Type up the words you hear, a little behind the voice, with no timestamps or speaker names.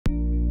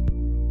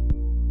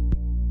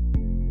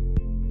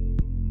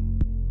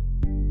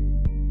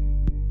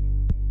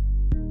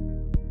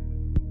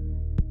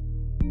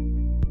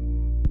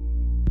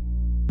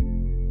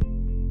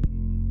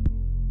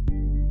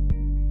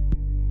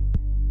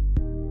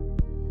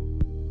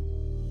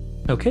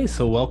Okay,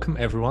 so welcome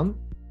everyone.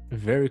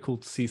 Very cool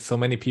to see so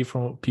many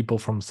people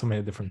from so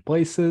many different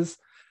places.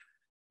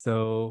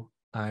 So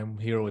I'm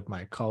here with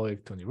my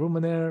colleague Tony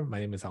Rousmaniere. My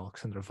name is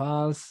Alexandre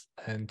Vaz,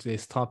 and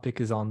today's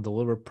topic is on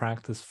deliberate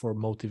practice for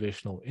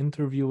motivational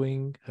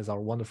interviewing. As our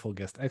wonderful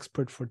guest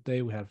expert for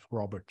today, we have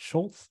Robert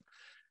Scholz.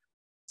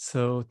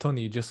 So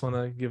Tony, you just want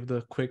to give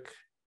the quick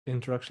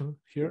introduction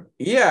here?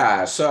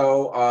 Yeah,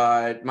 so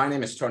my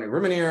name is Tony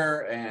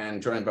Rousmaniere,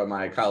 and joined by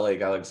my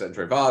colleague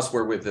Alexandre Vaz.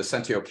 We're with the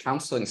Centio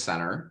Counseling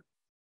Center.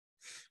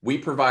 We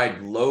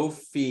provide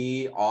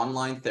low-fee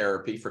online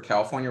therapy for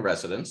California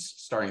residents,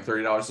 starting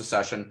 $30 a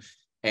session,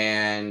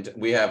 and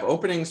we have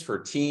openings for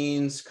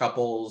teens,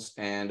 couples,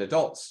 and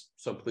adults.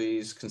 So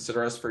please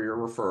consider us for your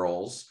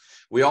referrals.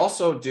 We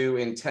also do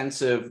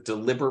intensive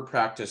deliberate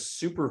practice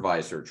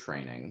supervisor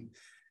training.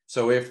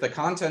 So if the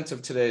content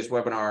of today's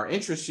webinar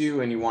interests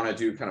you and you want to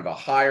do kind of a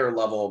higher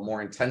level,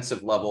 more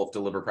intensive level of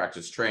deliberate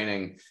practice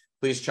training,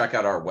 please check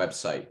out our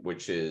website,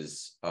 which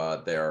is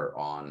there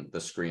on the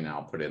screen.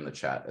 I'll put it in the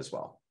chat as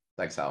well.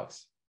 Thanks,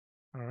 Alex.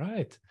 All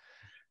right.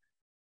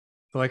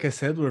 So like I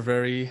said, we're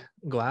very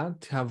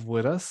glad to have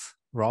with us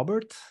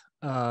Robert,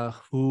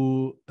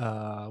 who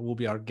will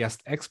be our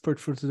guest expert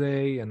for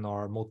today and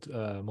our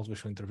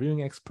motivational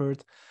interviewing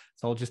expert.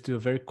 So I'll just do a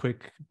very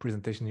quick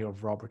presentation here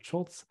of Robert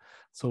Scholz.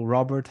 So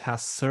Robert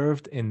has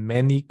served in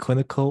many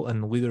clinical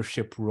and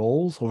leadership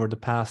roles over the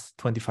past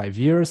 25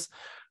 years,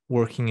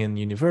 working in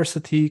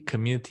university,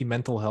 community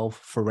mental health,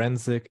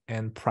 forensic,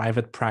 and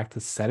private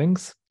practice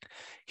settings.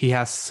 He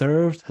has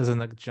served as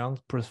an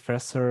adjunct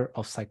professor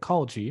of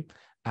psychology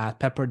at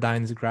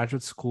Pepperdine's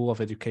Graduate School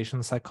of Education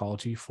and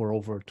Psychology for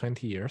over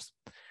 20 years,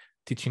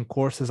 teaching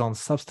courses on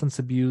substance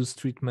abuse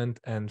treatment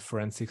and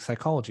forensic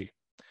psychology.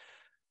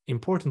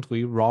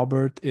 Importantly,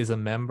 Robert is a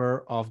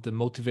member of the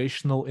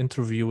Motivational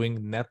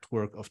Interviewing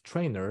Network of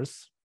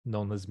Trainers,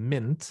 known as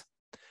MINT,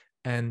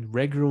 and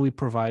regularly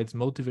provides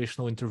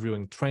motivational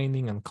interviewing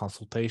training and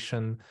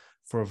consultation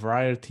for a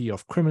variety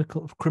of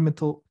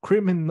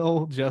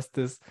criminal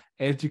justice,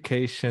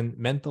 education,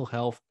 mental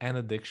health, and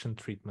addiction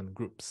treatment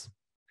groups.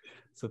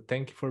 So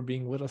thank you for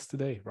being with us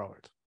today,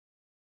 Robert.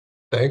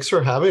 Thanks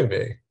for having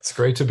me. It's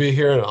great to be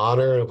here, an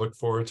honor. I look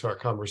forward to our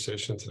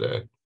conversation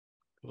today.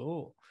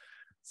 Cool.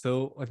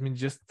 So let me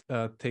just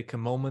take a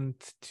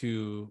moment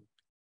to,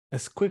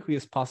 as quickly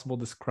as possible,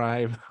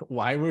 describe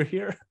why we're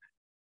here.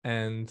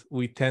 And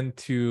we tend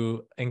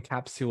to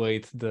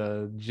encapsulate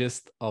the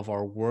gist of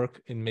our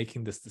work in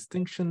making this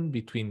distinction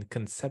between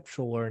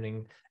conceptual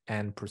learning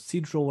and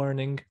procedural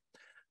learning.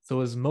 So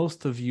as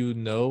most of you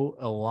know,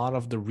 a lot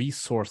of the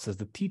resources,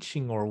 the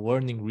teaching or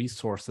learning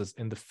resources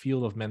in the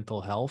field of mental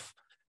health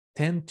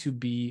tend to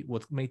be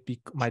what might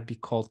be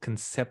called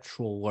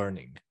conceptual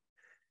learning,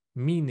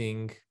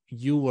 meaning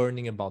you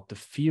learning about the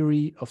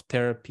theory of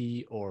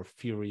therapy or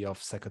theory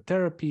of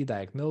psychotherapy,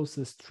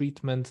 diagnosis,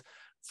 treatment,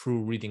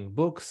 through reading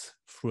books,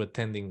 through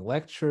attending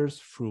lectures,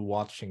 through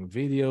watching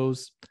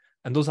videos.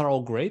 And those are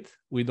all great.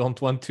 We don't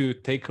want to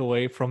take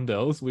away from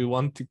those. We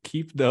want to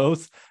keep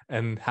those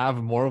and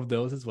have more of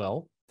those as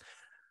well.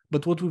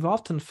 But what we've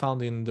often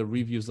found in the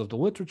reviews of the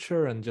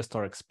literature and just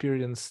our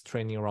experience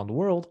training around the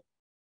world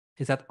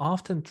is that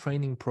often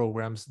training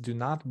programs do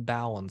not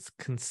balance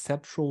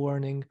conceptual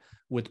learning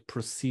with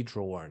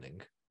procedural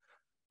learning.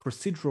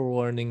 Procedural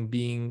learning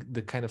being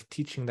the kind of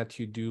teaching that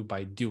you do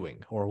by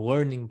doing or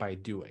learning by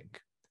doing.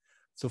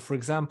 So for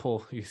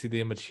example, you see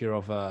the image here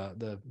of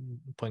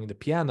playing the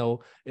piano.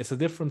 It's a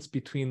difference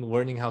between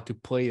learning how to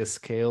play a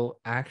scale,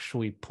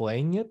 actually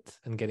playing it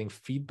and getting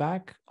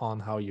feedback on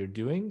how you're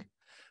doing,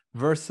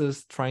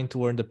 versus trying to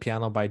learn the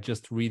piano by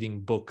just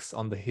reading books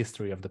on the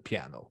history of the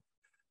piano,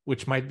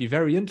 which might be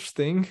very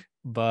interesting,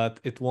 but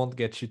it won't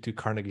get you to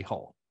Carnegie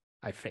Hall,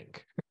 I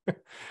think.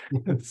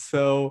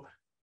 So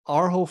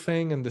our whole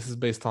thing, and this is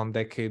based on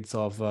decades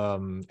of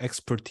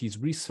expertise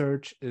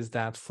research, is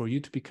that for you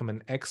to become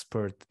an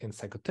expert in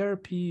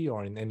psychotherapy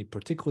or in any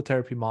particular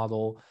therapy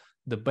model,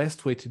 the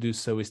best way to do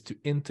so is to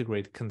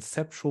integrate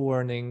conceptual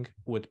learning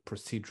with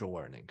procedural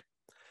learning.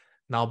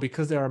 Now,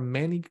 because there are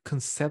many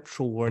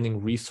conceptual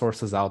learning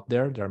resources out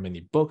there, there are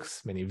many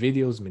books, many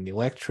videos, many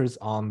lectures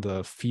on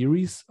the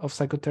theories of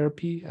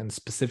psychotherapy, and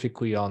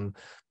specifically on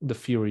the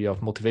theory of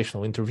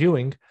motivational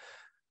interviewing.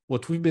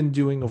 What we've been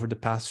doing over the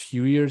past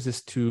few years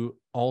is to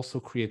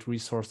also create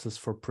resources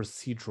for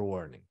procedural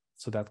learning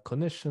so that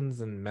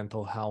clinicians and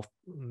mental health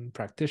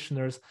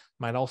practitioners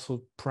might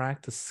also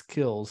practice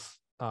skills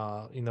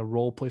in a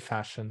role play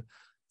fashion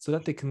so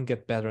that they can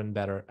get better and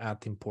better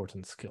at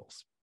important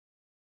skills.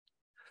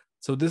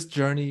 So this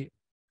journey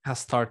has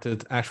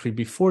started actually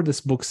before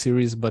this book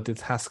series, but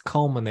it has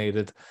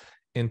culminated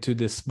into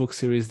this book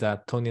series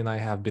that Tony and I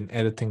have been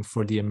editing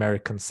for the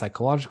American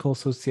Psychological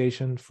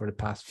Association for the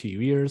past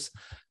few years.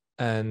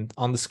 And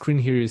on the screen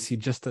here, you see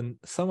just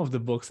some of the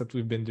books that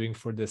we've been doing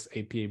for this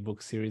APA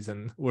book series.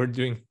 And we're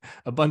doing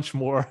a bunch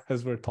more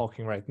as we're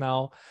talking right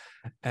now.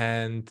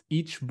 And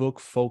each book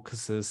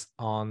focuses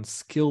on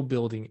skill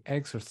building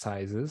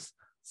exercises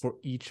for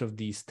each of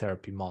these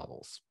therapy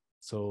models.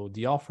 So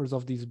the authors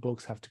of these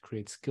books have to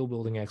create skill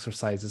building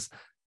exercises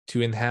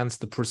to enhance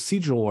the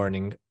procedural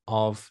learning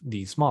of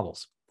these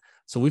models.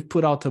 So we've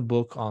put out a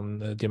book on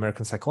the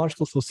American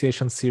Psychological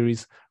Association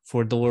series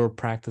for deliberate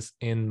practice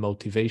in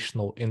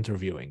motivational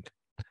interviewing.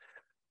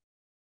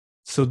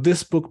 So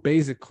this book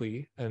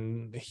basically,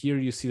 and here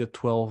you see the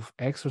 12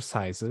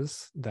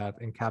 exercises that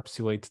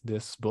encapsulate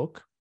this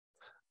book.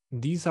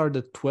 These are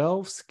the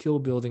 12 skill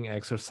building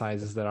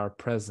exercises that are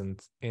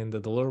present in the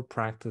deliberate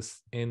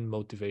practice in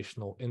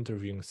motivational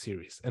interviewing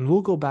series. And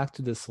we'll go back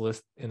to this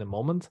list in a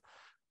moment.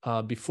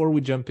 Before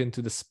we jump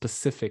into the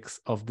specifics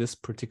of this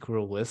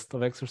particular list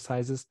of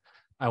exercises,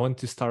 I want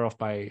to start off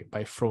by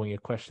throwing a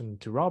question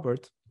to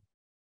Robert,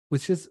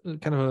 which is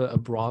kind of a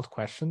broad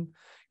question.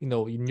 You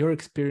know, in your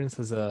experience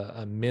as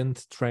a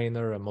MINT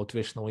trainer, a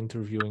motivational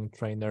interviewing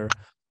trainer,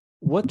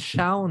 what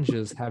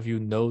challenges have you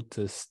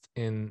noticed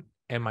in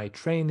MI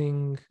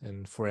training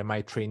and for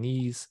MI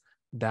trainees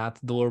that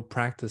deliberate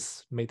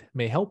practice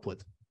may help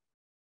with?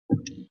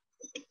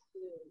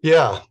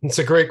 Yeah, it's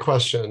a great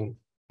question.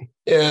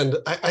 And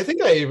I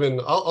think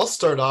I'll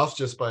start off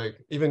just by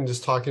even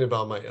just talking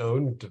about my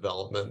own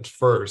development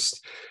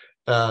first.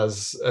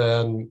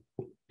 And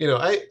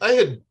I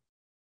had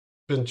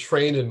been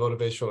trained in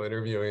motivational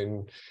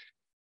interviewing,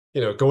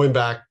 going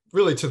back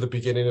really to the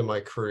beginning of my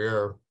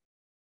career,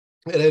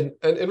 and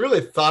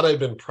really thought I'd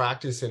been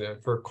practicing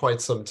it for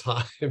quite some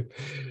time.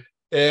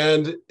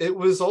 And it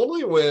was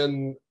only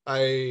when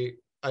I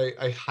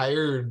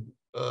hired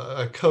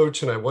a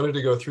coach and I wanted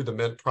to go through the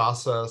MENT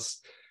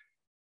process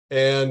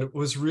and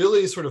was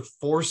really sort of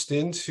forced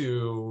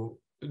into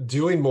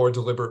doing more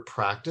deliberate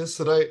practice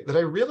that I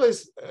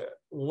realized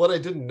what I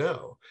didn't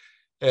know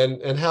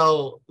and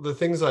how the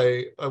things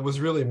I was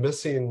really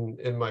missing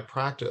in my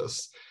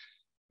practice.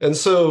 And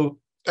so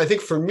I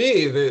think for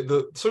me,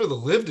 the sort of the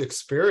lived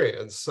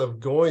experience of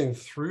going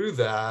through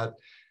that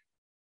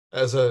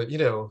as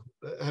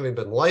having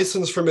been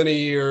licensed for many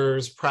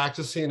years,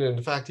 practicing, and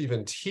in fact,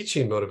 even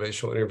teaching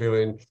motivational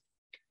interviewing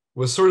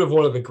was sort of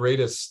one of the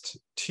greatest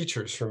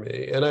teachers for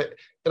me. And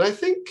I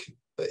think,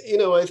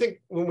 I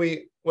think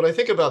when I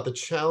think about the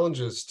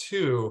challenges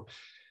too,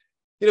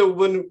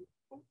 when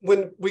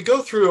we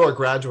go through our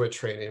graduate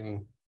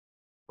training,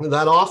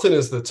 that often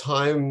is the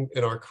time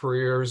in our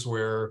careers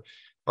where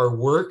our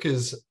work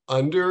is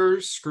under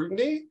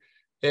scrutiny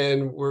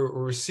and we're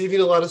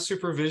receiving a lot of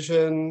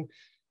supervision.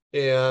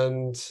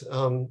 And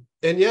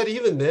yet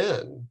even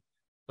then,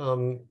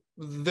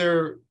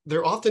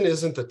 there often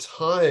isn't the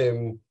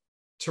time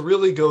to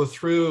really go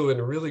through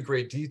in really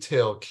great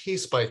detail,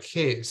 case by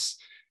case,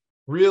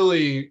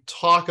 really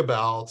talk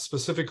about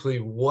specifically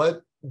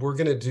what we're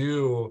going to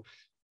do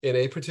in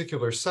a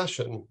particular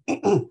session.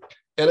 And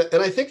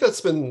I think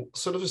that's been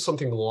sort of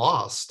something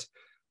lost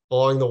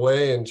along the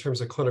way in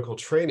terms of clinical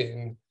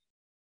training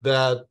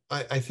that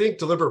I think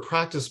deliberate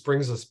practice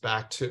brings us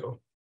back to.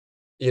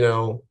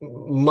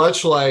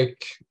 Much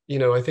like,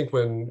 I think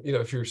when,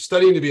 if you're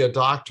studying to be a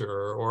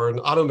doctor or an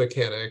auto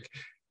mechanic,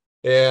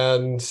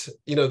 and,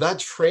 that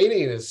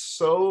training is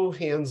so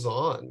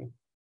hands-on,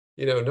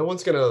 no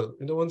one's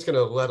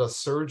gonna let a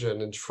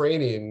surgeon in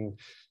training,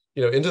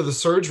 into the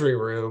surgery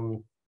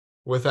room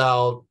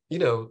without,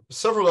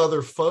 several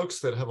other folks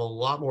that have a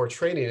lot more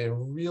training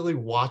and really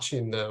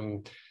watching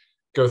them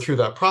go through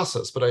that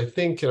process. But I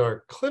think in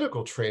our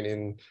clinical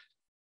training,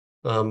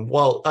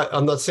 while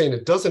I'm not saying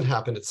it doesn't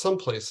happen at some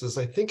places,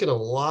 I think in a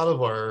lot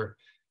of our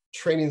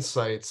training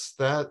sites,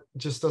 that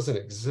just doesn't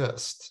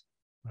exist.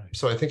 Right.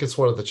 So I think it's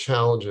one of the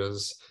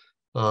challenges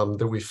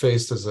that we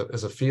faced as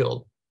a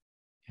field.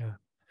 Yeah.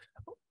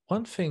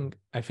 One thing,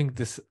 I think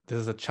this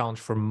is a challenge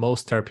for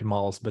most therapy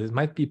models, but it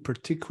might be a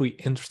particularly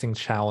interesting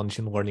challenge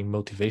in learning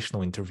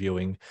motivational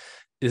interviewing,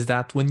 is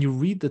that when you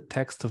read the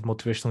text of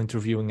motivational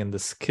interviewing and the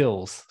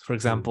skills, for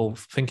example,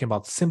 thinking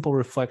about simple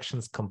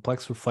reflections,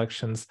 complex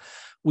reflections,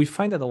 we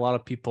find that a lot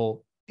of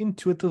people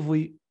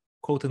intuitively,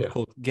 quote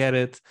unquote, get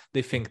it.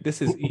 They think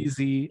this is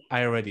easy.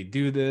 I already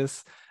do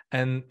this.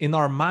 And in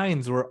our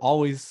minds, we're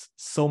always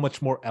so much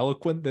more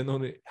eloquent than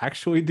when we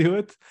actually do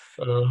it.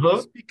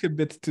 Speak a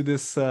bit to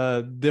this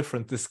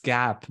this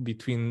gap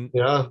between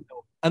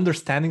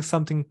understanding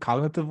something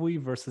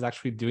cognitively versus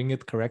actually doing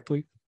it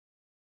correctly.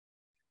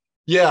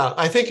 Yeah,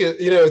 I think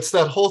it's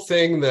that whole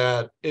thing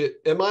that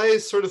MI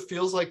sort of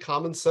feels like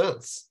common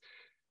sense.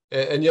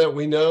 And yet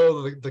we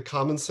know the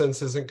common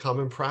sense isn't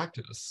common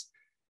practice.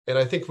 And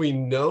I think we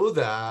know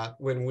that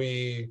when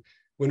we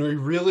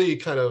really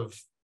kind of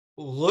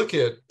look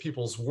at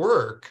people's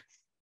work,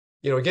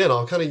 again,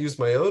 I'll kind of use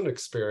my own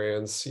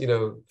experience,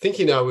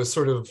 thinking I was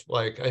sort of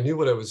like, I knew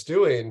what I was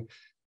doing.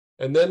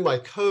 And then my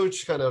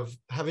coach kind of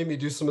having me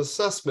do some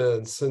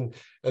assessments and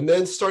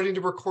then starting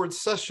to record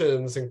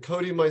sessions and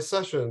coding my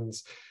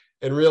sessions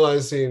and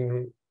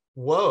realizing,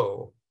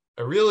 whoa,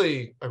 I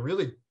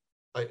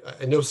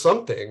know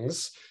some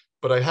things,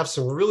 but I have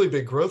some really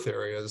big growth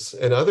areas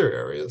in other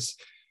areas.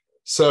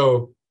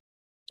 So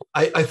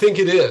I think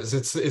it is.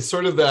 It's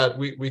sort of that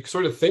we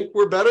sort of think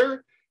we're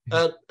better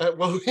at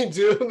what we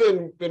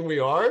do than we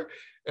are.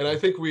 And I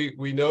think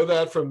we know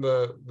that from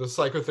the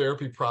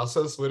psychotherapy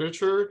process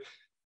literature,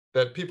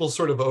 that people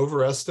sort of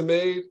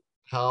overestimate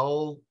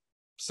how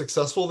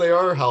successful they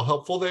are, how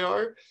helpful they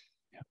are.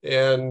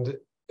 Yeah. And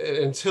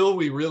until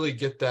we really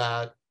get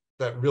that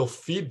real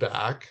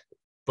feedback,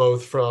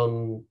 both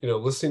from,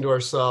 listening to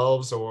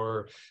ourselves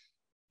or,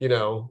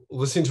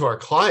 listening to our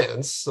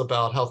clients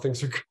about how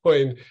things are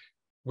going,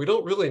 we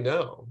don't really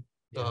know.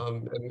 Yeah.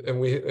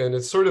 And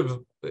it's sort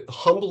of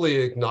humbly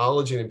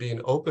acknowledging and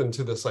being open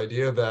to this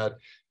idea that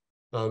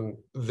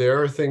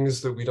there are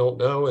things that we don't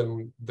know,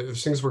 and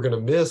there's things we're going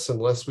to miss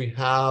unless we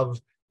have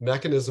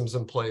mechanisms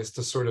in place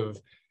to sort of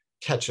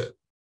catch it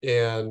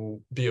and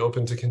be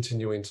open to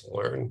continuing to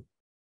learn.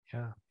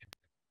 Yeah.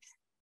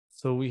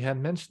 So we had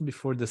mentioned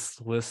before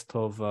this list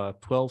of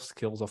 12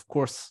 skills. Of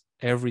course,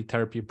 every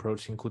therapy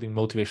approach, including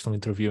motivational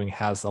interviewing,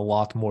 has a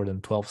lot more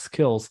than 12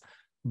 skills.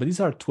 But these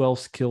are 12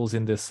 skills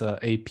in this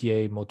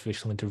APA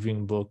motivational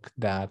interviewing book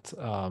that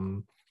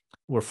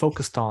we're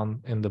focused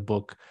on in the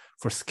book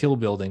for skill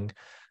building.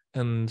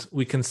 And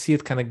we can see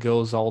it kind of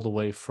goes all the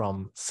way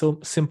from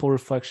simple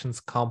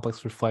reflections,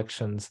 complex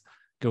reflections,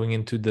 going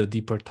into the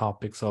deeper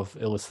topics of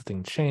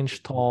eliciting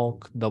change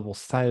talk,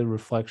 double-sided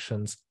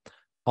reflections,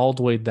 all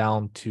the way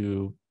down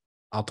to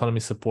autonomy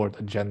support,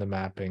 agenda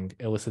mapping,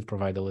 elicit,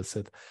 provide,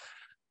 elicit.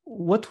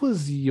 What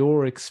was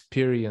your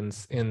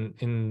experience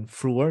in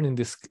through learning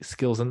these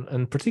skills,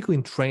 and particularly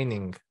in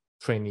training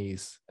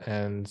trainees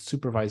and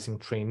supervising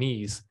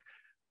trainees?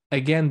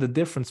 Again, the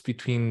difference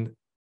between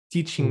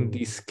teaching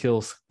these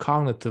skills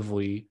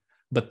cognitively,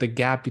 but the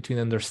gap between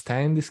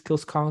understanding these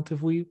skills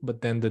cognitively,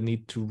 but then the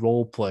need to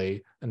role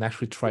play and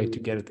actually try to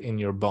get it in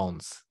your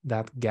bones.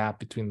 That gap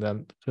between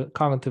the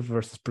cognitive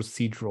versus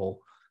procedural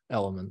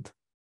element.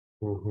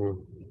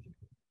 Mm-hmm.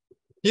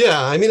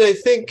 Yeah, I mean, I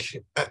think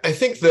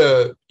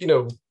the,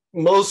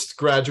 most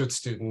graduate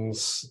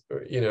students,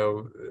 in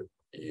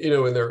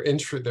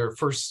their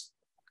first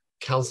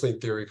counseling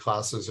theory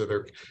classes or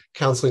their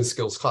counseling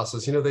skills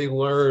classes, they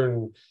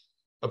learn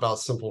about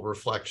simple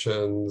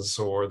reflections,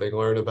 or they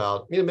learn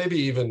about, maybe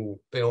even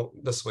they don't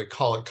necessarily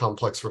call it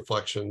complex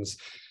reflections.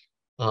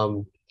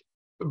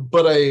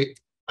 But I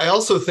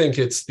also think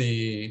it's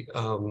the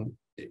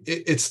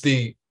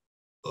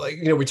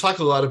we talk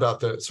a lot about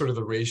the sort of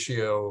the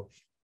ratio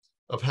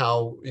of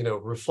how,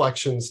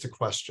 reflections to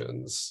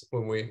questions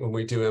when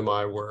we do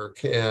MI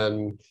work,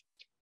 and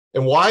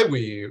why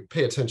we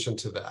pay attention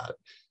to that.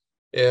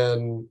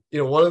 And,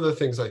 one of the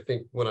things I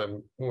think when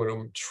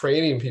I'm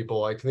training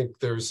people, I think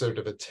there's sort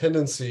of a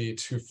tendency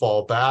to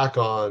fall back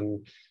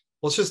on,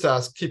 let's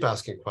just keep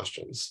asking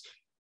questions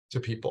to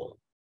people.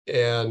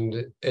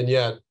 And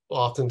yet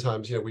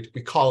oftentimes,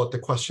 we call it the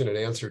question and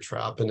answer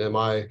trap in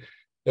MI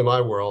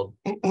world,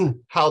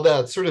 how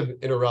that sort of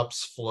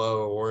interrupts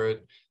flow, or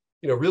it,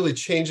 really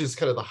changes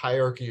kind of the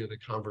hierarchy of the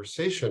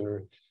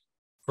conversation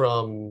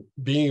from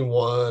being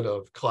one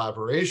of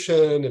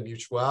collaboration and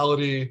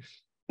mutuality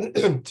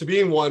to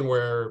being one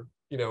where,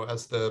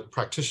 as the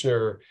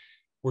practitioner,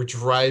 we're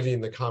driving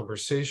the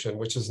conversation,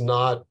 which is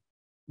not,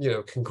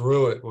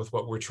 congruent with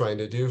what we're trying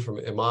to do from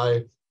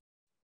MI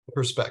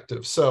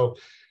perspective. So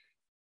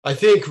I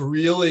think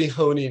really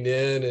honing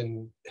in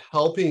and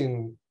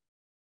helping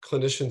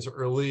clinicians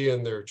early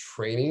in their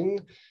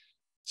training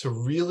to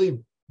really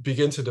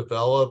begin to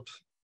develop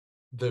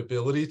the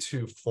ability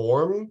to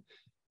form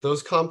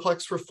those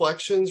complex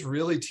reflections,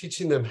 really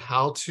teaching them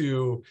how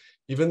to,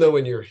 even though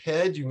in your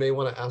head you may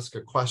want to ask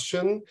a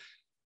question,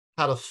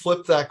 how to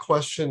flip that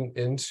question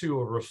into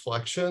a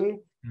reflection.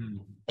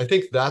 I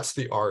think that's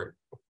the art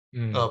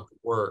of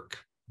work.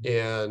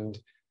 And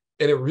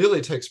it really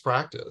takes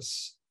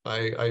practice.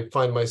 I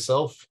find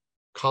myself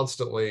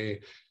constantly,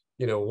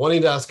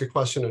 wanting to ask a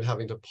question and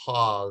having to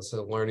pause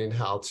and learning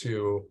how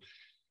to,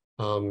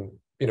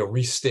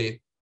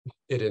 restate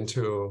it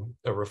into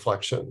a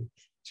reflection.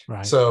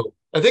 Right. So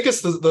I think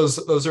it's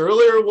those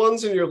earlier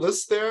ones in your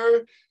list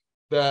there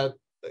that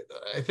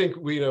I think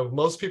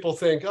most people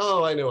think,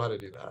 oh, I know how to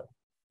do that.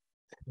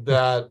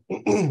 That,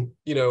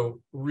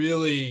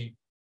 really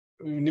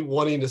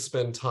wanting to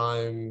spend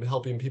time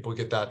helping people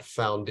get that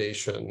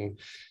foundation.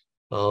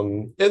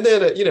 And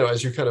then,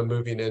 as you're kind of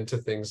moving into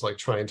things like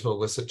trying to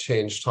elicit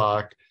change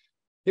talk,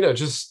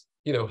 just,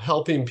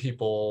 helping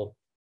people,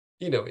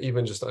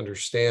 even just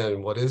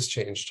understand what is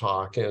change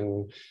talk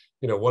and,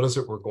 what is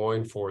it we're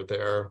going for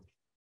there.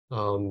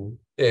 And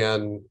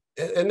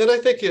then I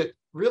think it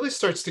really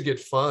starts to get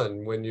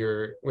fun when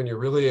you're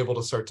really able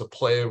to start to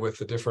play with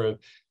the different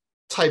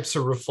types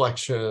of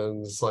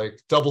reflections.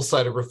 Like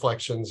double-sided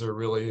reflections are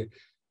really, if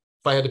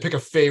I had to pick a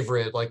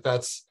favorite,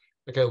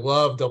 I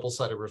love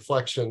double-sided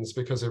reflections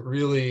because it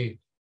really,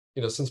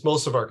 since a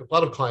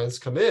lot of clients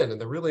come in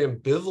and they're really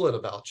ambivalent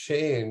about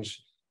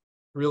change,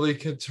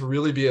 to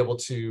really be able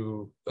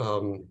to,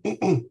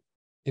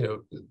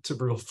 to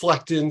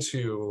reflect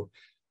into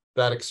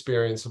that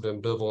experience of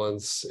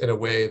ambivalence in a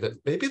way that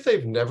maybe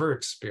they've never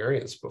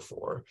experienced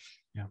before.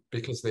 Yeah.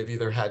 Because they've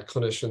either had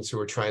clinicians who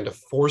are trying to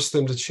force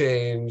them to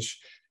change,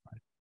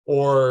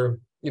 or,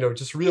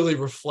 just really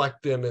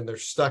reflect them in their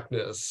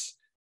stuckness.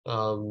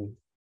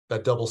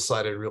 that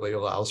double-sided really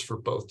allows for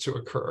both to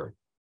occur.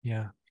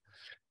 Yeah.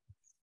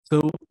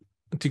 So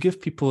to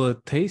give people a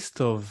taste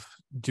of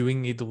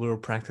doing a little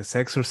practice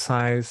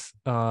exercise,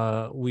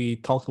 we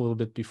talked a little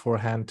bit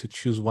beforehand to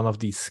choose one of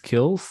these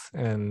skills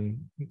and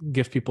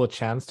give people a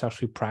chance to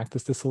actually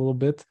practice this a little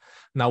bit.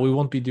 Now, we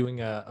won't be doing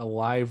a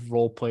live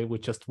role play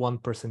with just one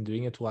person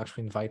doing it. We'll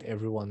actually invite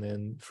everyone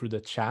in through the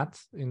chat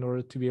in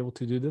order to be able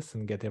to do this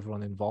and get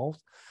everyone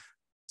involved.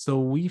 So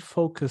we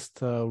focused,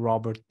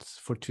 Robert,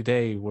 for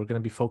today, we're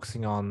going to be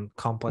focusing on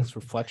complex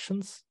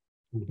reflections,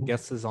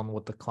 guesses on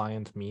what the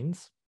client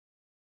means.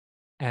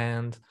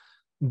 And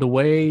the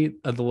way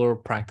a little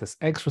practice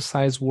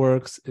exercise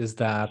works is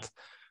that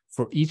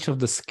for each of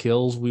the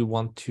skills, we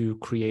want to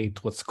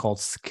create what's called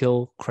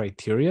skill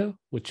criteria,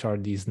 which are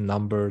these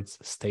numbered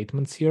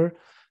statements here.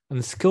 And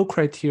the skill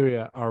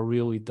criteria are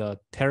really the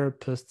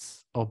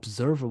therapist's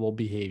observable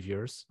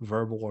behaviors,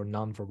 verbal or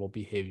nonverbal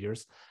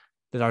behaviors,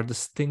 that are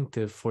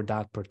distinctive for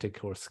that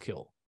particular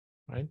skill,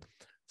 right?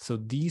 So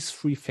these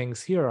three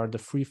things here are the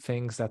three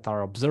things that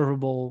are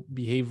observable,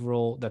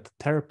 behavioral, that the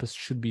therapist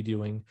should be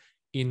doing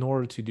in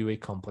order to do a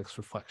complex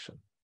reflection.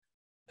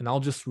 And I'll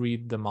just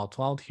read them out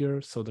loud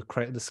here. So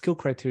the skill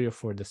criteria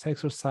for this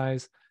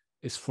exercise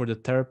is for the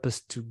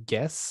therapist to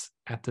guess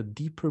at the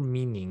deeper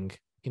meaning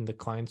in the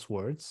client's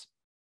words,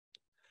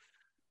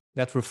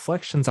 that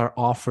reflections are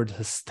offered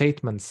as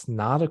statements,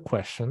 not a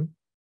question,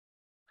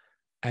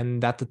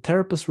 and that the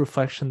therapist's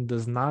reflection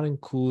does not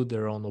include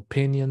their own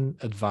opinion,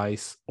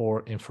 advice,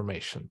 or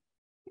information.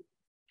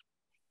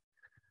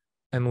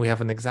 And we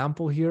have an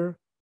example here.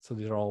 So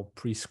these are all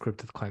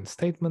pre-scripted client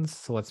statements.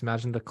 So let's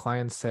imagine the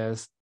client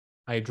says,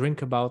 I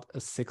drink about a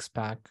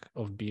 6-pack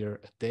of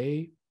beer a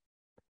day.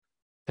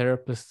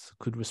 Therapists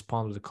could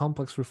respond with a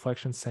complex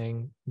reflection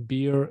saying,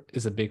 beer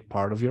is a big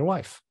part of your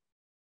life,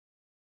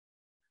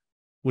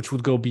 which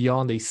would go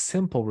beyond a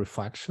simple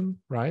reflection,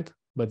 right?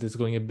 But it's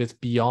going a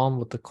bit beyond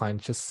what the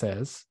client just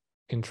says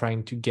in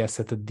trying to guess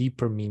at the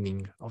deeper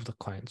meaning of the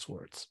client's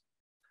words.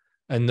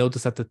 And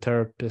notice that the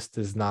therapist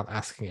is not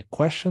asking a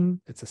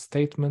question, it's a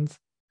statement,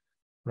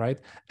 right?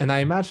 And I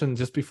imagine,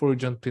 just before we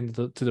jump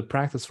into the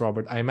practice,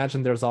 Robert, I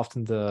imagine there's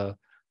often the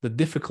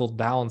difficult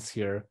balance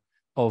here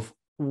of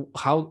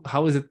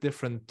how is it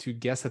different to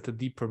guess at the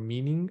deeper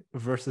meaning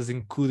versus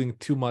including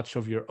too much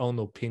of your own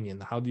opinion?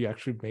 How do you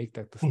actually make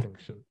that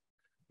distinction?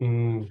 Do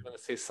you want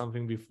to say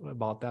something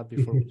about that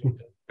before we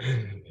jump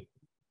in?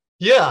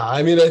 Yeah,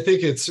 I mean, I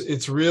think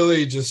it's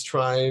really just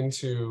trying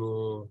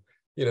to,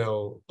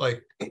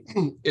 like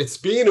it's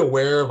being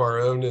aware of our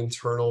own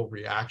internal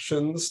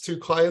reactions to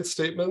client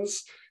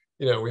statements.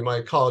 We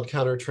might call it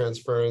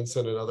countertransference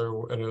in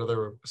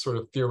another sort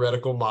of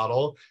theoretical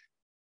model,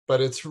 but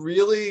it's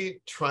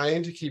really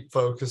trying to keep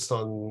focused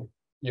on,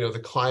 the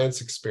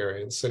client's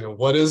experience.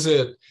 What else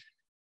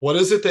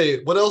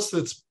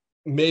that's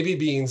maybe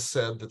being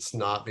said that's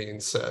not being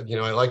said.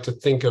 I like to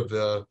think of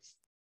the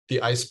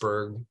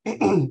iceberg.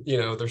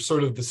 There's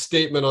sort of the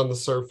statement on the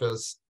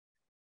surface,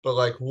 but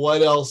like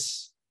what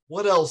else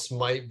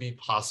might be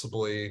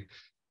possibly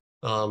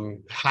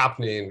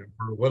happening,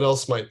 or what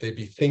else might they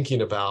be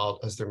thinking about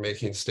as they're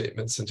making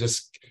statements, and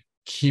just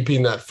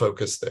keeping that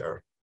focus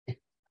there.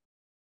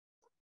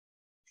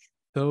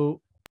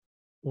 So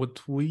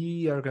what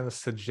we are going to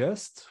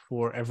suggest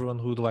for everyone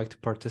who would like to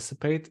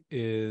participate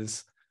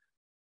is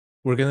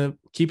we're going to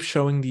keep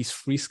showing these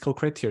 3 skill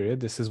criteria.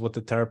 This is what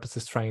the therapist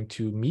is trying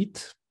to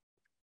meet.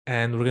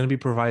 And we're going to be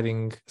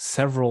providing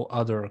several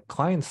other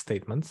client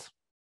statements.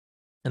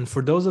 And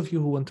for those of you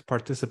who want to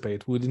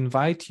participate, we'd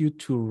invite you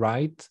to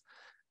write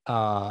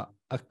a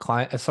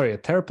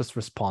therapist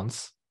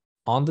response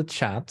on the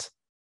chat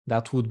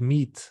that would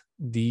meet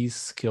these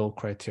skill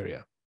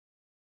criteria.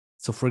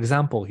 So for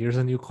example, here's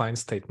a new client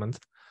statement.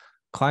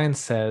 Client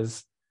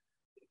says,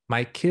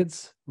 my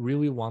kids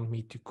really want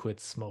me to quit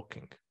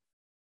smoking.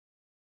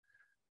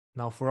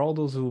 Now, for all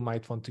those who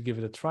might want to give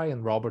it a try,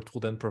 and Robert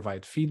will then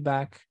provide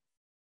feedback,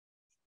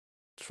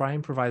 try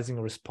improvising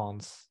a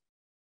response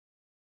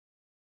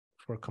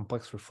for a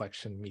complex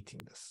reflection meeting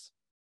this.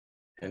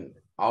 And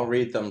I'll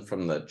read them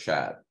from the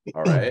chat,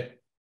 all right?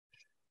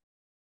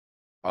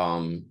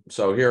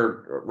 So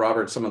here,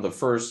 Robert, some of the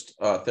first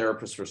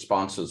therapist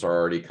responses are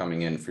already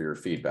coming in for your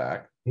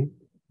feedback.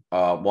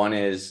 One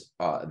is,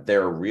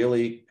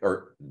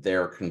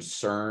 they're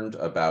concerned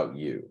about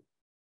you.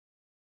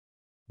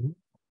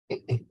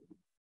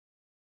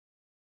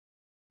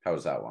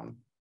 How's that one?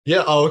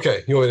 Yeah. Oh,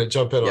 okay. You want me to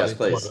jump in? Yes,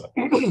 please.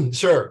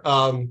 Sure.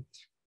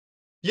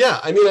 Yeah.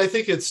 I mean, I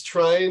think it's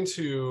trying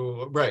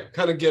to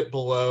kind of get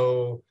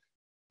below,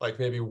 like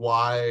maybe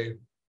why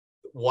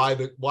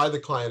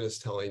the client is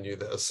telling you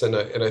this, and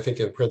I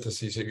think in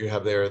parentheses that you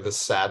have there the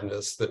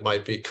sadness that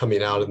might be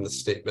coming out in the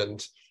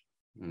statement,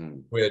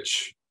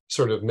 which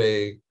sort of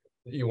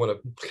you want to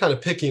kind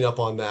of picking up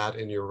on that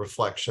in your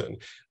reflection.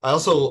 I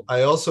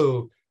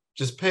also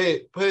just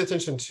pay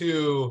attention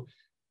to,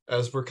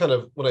 as we're kind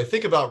of, when I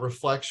think about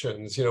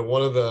reflections,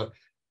 one of the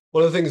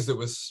things that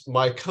was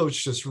my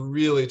coach just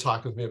really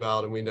talked with me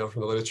about, and we know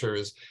from the literature,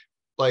 is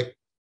like,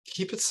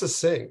 keep it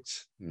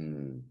succinct.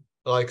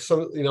 like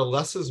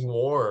less is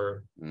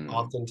more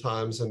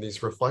oftentimes in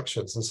these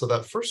reflections. And so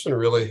that first one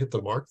really hit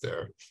the mark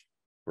there.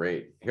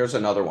 Great. Here's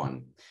another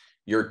one.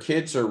 Your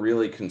kids are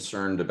really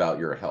concerned about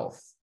your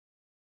health.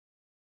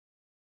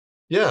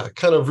 Yeah,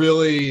 kind of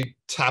really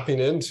tapping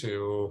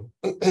into,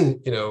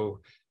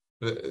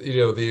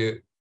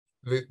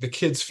 the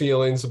kids'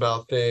 feelings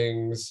about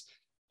things,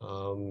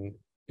 kind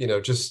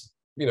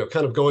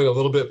of going a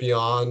little bit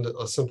beyond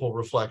a simple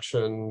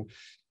reflection,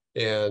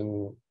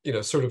 and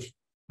sort of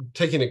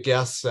taking a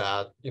guess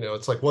at,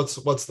 it's like,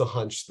 what's the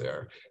hunch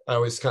there? I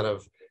always kind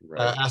of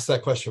ask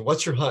that question.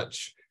 What's your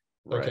hunch?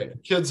 Okay,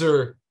 Right. kids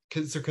are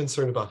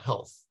concerned about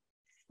health.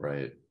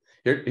 Right.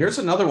 Here's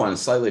another one,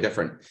 slightly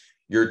different.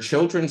 Your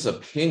children's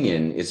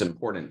opinion is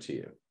important to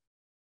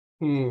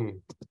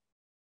you.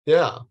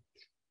 Yeah.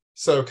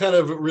 So kind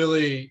of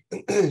really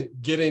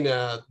getting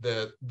at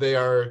that they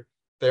are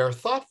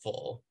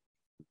thoughtful,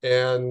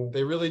 and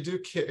they really do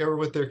care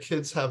what their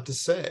kids have to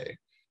say.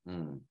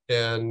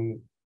 And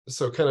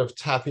so kind of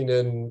tapping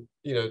in,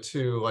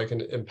 to like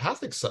an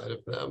empathic side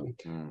of them,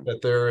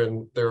 that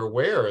they're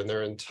aware and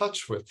they're in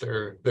touch with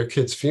their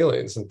kids'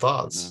 feelings and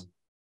thoughts.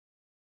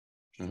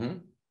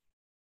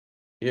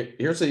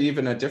 Here's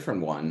even a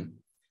different one.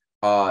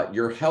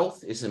 Your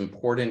health is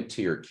important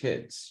to your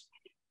kids.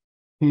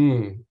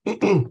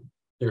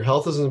 Your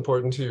health is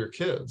important to your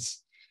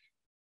kids.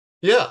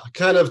 Yeah,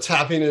 kind of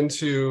tapping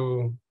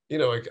into,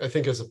 I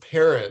think as a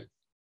parent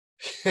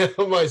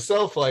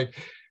myself, like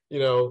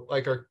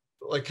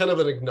kind of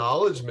an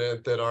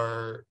acknowledgement that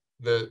our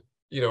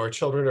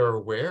children are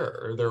aware,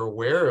 or they're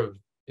aware of,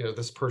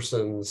 this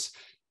person's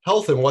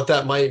health and what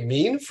that might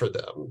mean for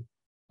them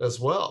as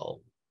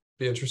well.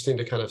 Be interesting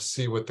to kind of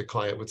see what the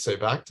client would say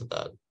back to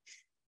that.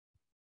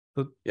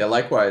 Yeah,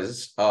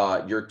 likewise,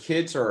 your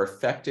kids are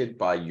affected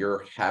by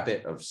your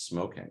habit of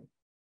smoking.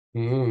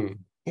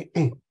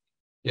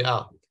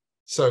 Yeah,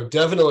 so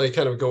definitely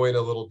kind of going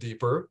a little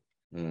deeper,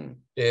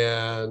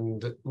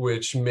 and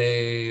which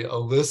may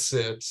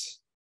elicit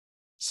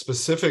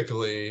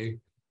specifically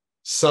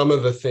some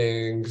of the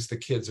things the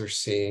kids are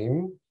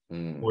seeing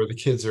or the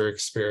kids are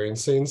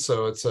experiencing.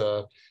 So it's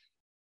a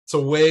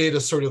way to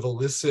sort of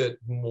elicit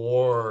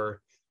more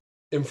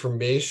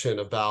information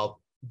about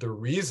the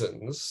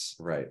reasons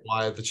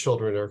why the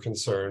children are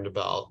concerned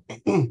about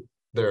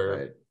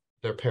their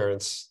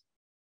parents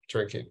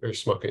drinking or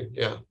smoking.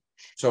 Yeah.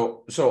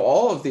 So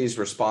all of these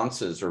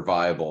responses are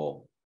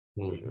viable,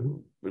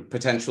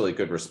 potentially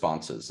good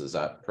responses. Is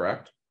that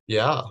correct?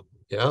 Yeah.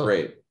 Yeah.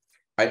 Great.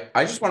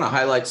 I just want to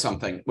highlight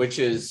something, which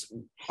is,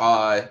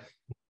 one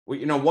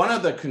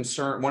of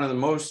the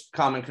most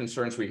common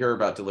concerns we hear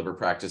about deliberate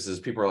practice is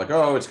people are like,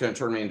 oh, it's going to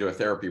turn me into a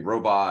therapy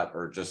robot,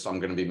 or just I'm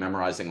going to be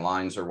memorizing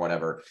lines or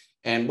whatever.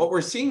 And what we're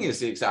seeing is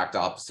the exact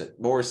opposite.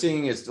 What we're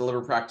seeing is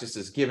deliberate practice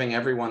is giving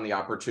everyone the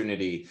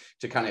opportunity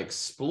to kind of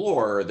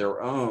explore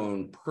their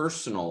own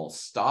personal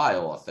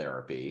style of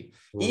therapy.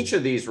 Each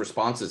of these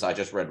responses I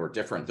just read were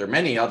different. There are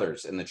many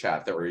others in the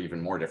chat that were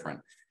even more different.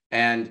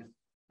 And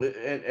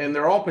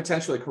they're all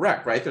potentially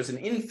correct, right? There's an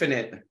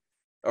infinite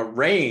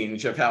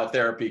range of how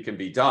therapy can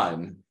be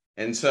done.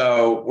 And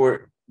so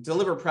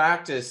deliberate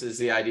practice is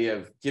the idea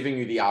of giving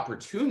you the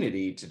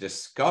opportunity to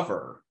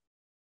discover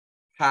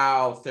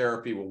how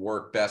therapy will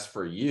work best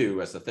for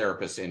you as the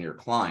therapist and your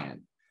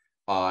client,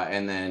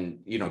 and then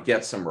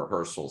get some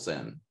rehearsals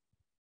in.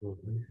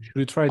 Should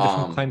we try a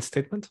different client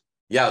statement?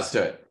 Yeah, let's do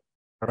it.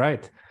 All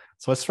right,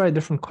 so let's try a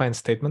different client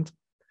statement.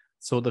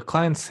 So the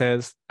client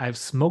says, I've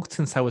smoked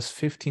since I was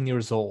 15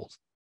 years old.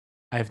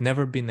 I've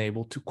never been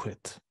able to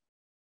quit.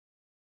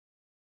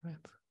 Right.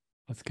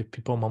 Let's give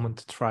people a moment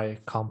to try a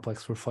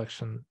complex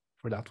reflection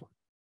for that one.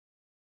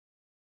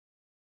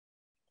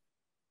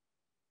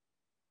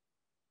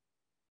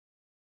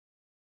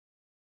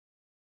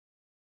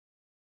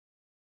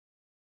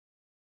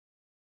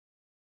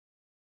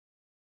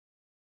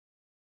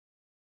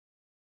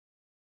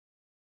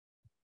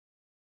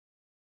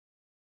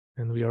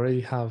 And we already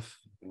have...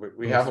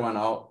 We have one.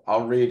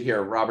 I'll read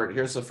here. Robert,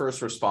 here's the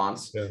first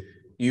response. Yeah.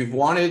 You've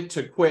wanted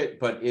to quit,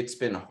 but it's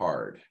been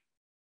hard.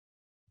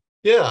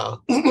 Yeah.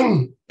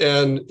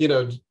 And,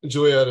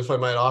 Juliet, if I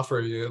might offer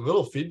you a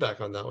little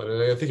feedback on that one,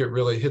 and I think it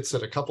really hits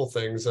at a couple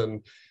things.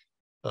 And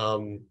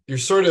you're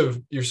sort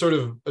of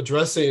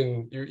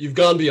addressing, you've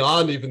gone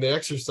beyond even the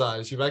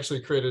exercise. You've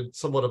actually created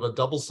somewhat of a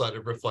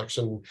double-sided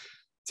reflection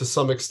to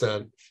some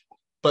extent,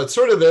 but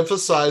sort of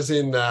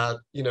emphasizing that,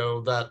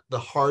 that the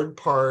hard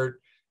part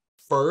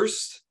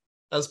first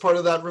as part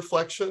of that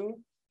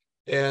reflection,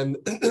 and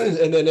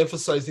then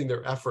emphasizing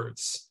their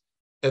efforts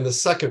in the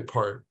second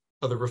part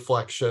of the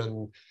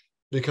reflection,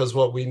 because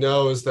what we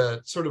know is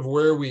that sort of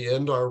where we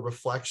end our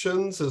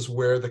reflections is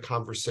where the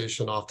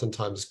conversation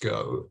oftentimes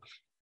goes.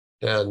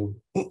 And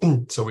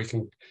so it's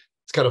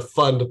kind of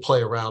fun to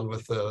play around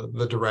with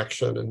the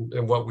direction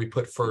and what we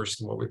put first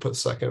and what we put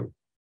second.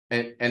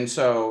 And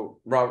so,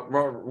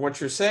 Robert, what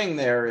you're saying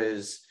there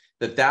is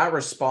that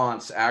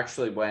response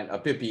actually went a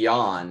bit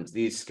beyond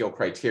these skill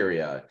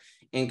criteria.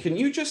 And can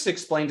you just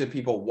explain to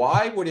people,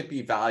 why would it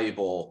be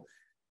valuable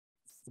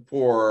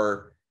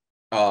for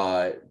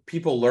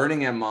people learning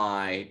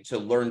MI to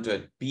learn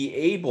to be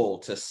able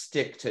to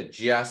stick to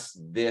just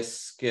this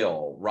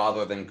skill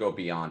rather than go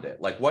beyond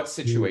it? Like, what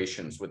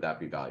situations would that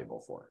be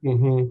valuable for?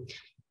 Mm-hmm.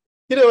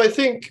 You know, I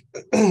think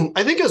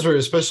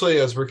especially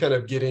as we're kind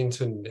of getting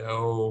to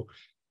know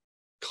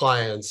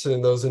clients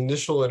and those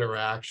initial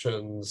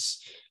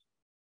interactions,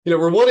 you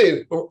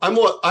know, I'm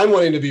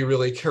wanting to be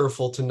really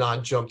careful to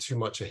not jump too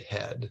much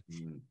ahead,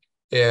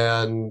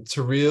 and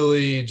to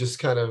really just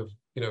kind of,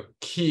 you know,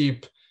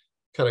 keep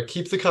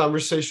the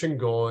conversation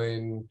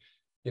going,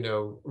 you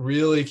know,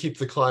 really keep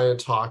the client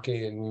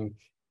talking.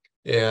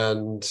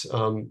 And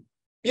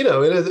you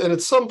know, and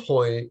at some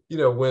point, you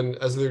know,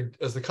 as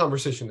the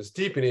conversation is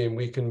deepening,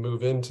 we can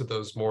move into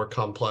those more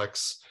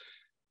complex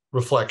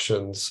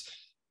reflections.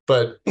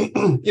 But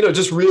you know,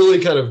 just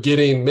really kind of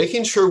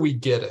making sure we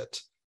get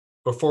it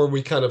before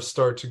we kind of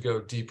start to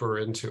go deeper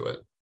into it.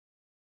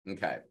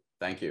 Okay,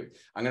 thank you.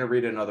 I'm going to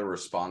read another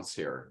response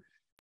here.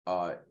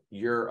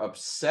 You're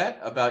upset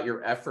about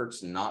your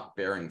efforts not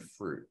bearing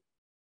fruit.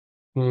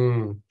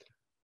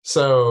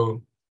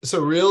 So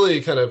really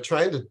kind of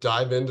trying to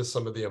dive into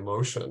some of the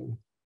emotion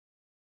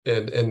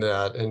in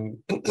that, and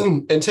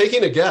and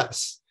taking a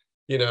guess,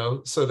 you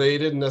know. So they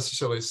didn't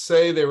necessarily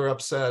say they were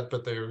upset,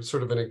 but they were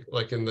sort of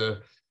in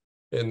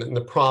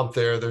the prompt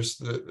there, there's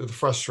the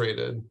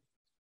frustrated.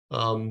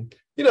 You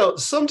know,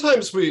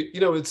 sometimes you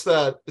know, it's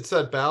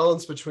that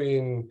balance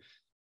between,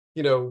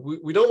 you know,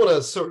 we don't want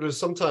to sort of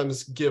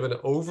sometimes give an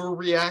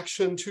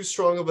overreaction, too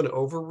strong of an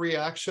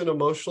overreaction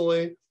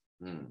emotionally,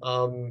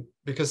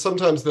 because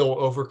sometimes they'll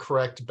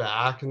overcorrect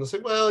back and they'll say,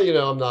 well, you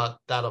know, I'm not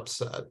that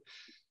upset.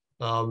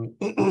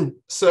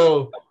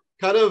 So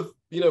kind of,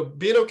 you know,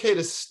 being okay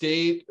to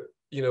state,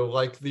 you know,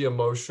 like the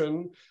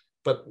emotion.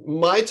 But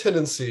my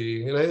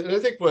tendency, and I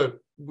think what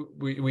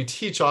we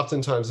teach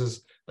oftentimes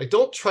is, like,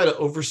 don't try to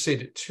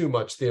overstate it too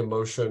much, the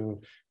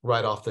emotion,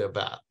 right off the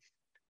bat.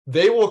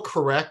 They will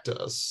correct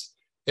us.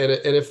 And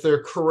if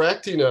they're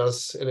correcting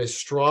us in a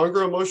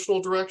stronger emotional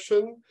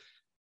direction,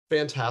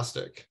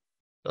 fantastic.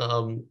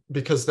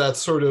 Because that's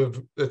sort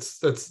of,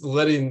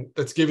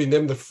 that's giving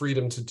them the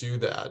freedom to do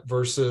that,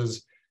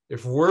 versus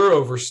if we're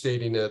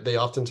overstating it, they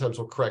oftentimes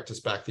will correct us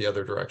back the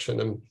other direction.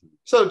 And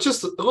so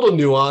just a little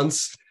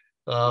nuance.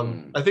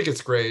 I think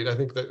it's great. I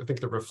think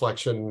the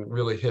reflection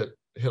really hit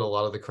a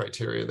lot of the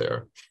criteria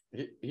there.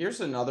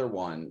 Here's another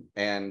one,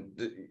 and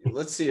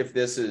let's see if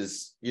this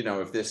is, you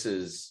know, if this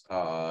is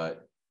the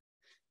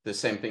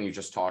same thing you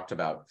just talked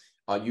about.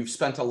 You've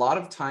spent a lot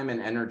of time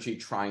and energy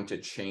trying to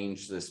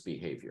change this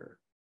behavior.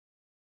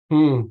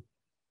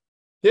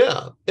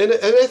 Yeah, and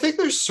I think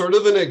there's sort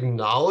of an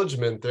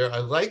acknowledgement there. I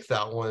like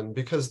that one,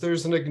 because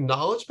there's an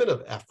acknowledgement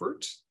of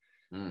effort.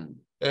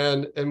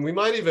 And we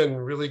might even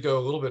really go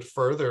a little bit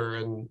further,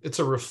 and it's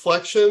a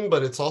reflection,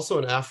 but it's also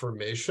an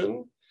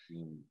affirmation,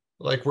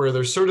 like where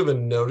there's sort of a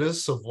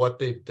notice of what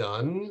they've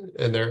done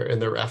and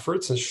their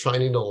efforts, and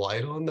shining a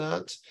light on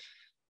that.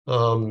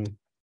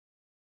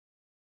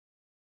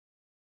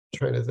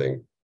 Trying to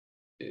think.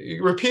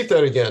 Repeat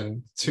that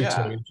again, too,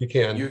 Tony, if you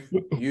can.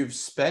 You've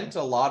spent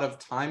a lot of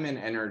time and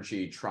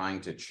energy trying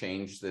to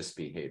change this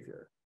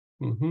behavior.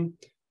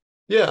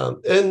 Yeah,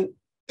 and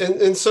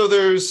so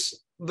there's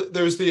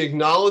the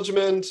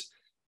acknowledgement,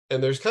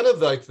 and there's kind of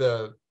like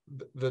the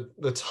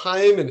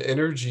time and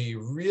energy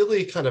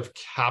really kind of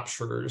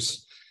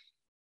captures,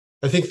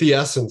 I think, the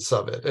essence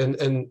of it.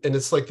 And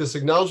it's like this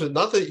acknowledgement,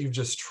 not that you've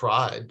just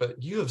tried,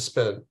 but you have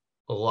spent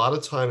a lot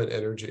of time and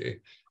energy.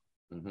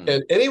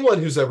 And anyone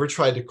who's ever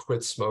tried to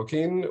quit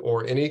smoking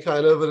or any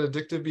kind of an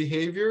addictive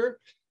behavior,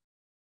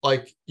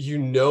 like, you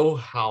know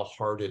how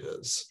hard it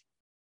is.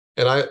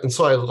 And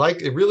so I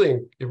like it.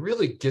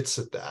 Really gets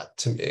at that,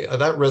 to me.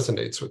 That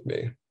resonates with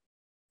me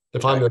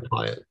if I'm the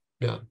client.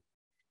 Yeah.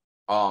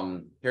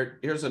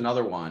 Here's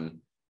another one.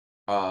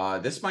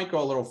 This might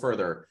go a little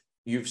further.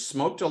 You've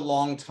smoked a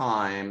long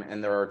time,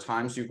 and there are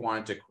times you've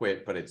wanted to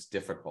quit, but it's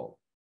difficult.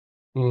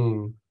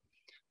 You've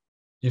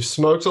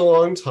smoked a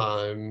long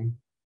time.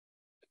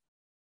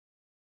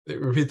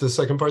 Repeat the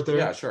second part there.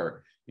 Yeah,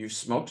 sure. You've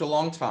smoked a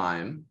long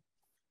time,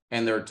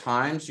 and there are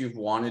times you've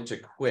wanted to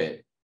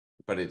quit,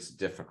 but it's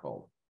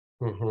difficult.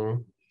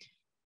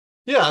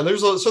 Yeah, and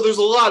there's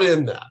a lot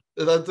in that.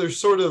 There's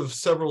sort of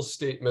several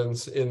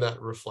statements in that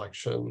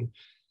reflection,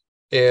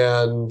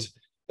 and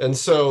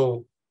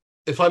so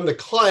if I'm the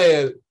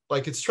client,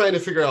 like, it's trying to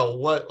figure out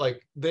what,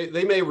 like,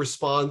 they may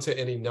respond to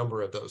any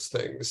number of those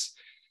things,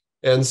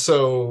 and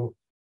so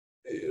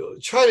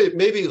try to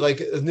maybe,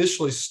 like,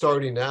 initially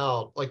starting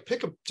out, like,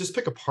 just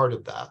pick a part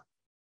of that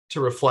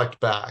to reflect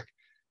back.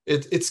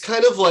 It's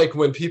kind of like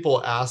when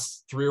people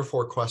ask 3 or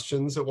 4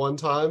 questions at one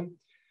time,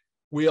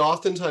 we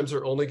oftentimes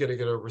are only going to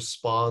get a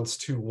response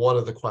to one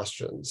of the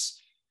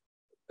questions.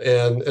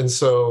 And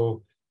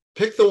so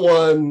pick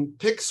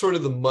sort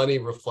of the money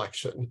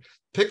reflection.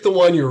 Pick the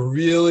one you're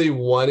really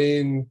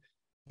wanting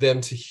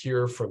them to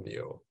hear from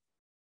you,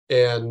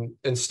 and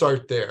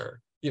start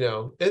there, you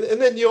know,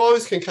 and then you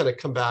always can kind of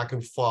come back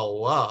and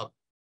follow up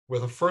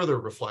with a further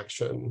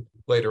reflection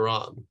later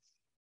on.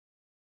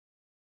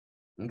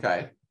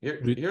 Okay.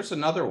 Here's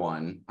another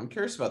one. I'm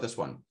curious about this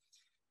one.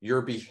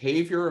 Your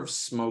behavior of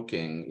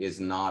smoking is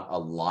not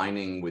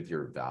aligning with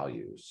your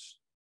values.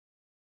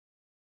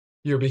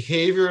 Your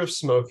behavior of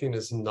smoking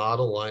is not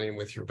aligning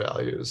with your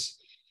values.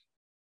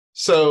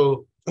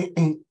 So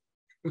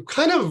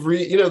kind of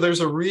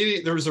there's a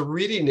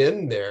reading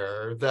in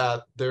there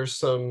that there's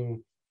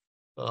some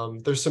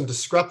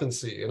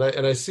discrepancy, and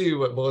I see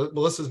what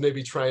Melissa's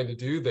maybe trying to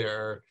do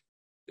there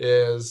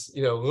is,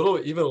 even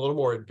a little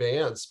more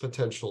advanced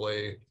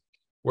potentially,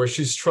 where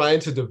she's trying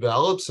to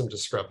develop some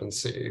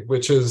discrepancy,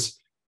 which is,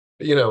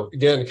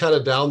 again, kind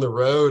of down the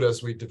road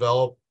as we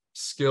develop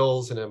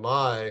skills in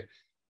MI,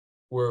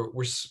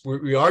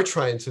 we are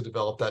trying to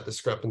develop that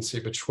discrepancy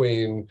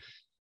between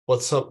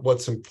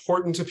what's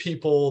important to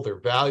people, their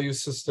value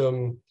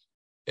system,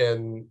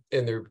 and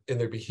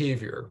their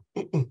behavior.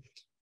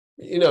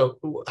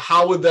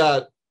 How would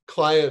that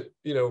client,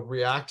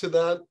 react to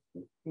that?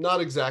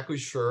 Not exactly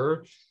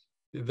sure.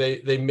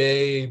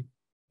 That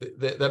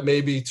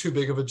may be too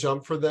big of a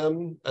jump for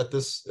them at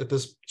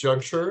this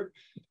juncture,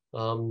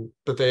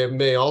 but they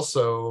may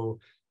also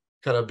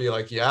kind of be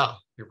like, yeah,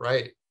 you're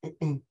right.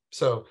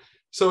 So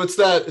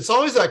it's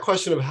always that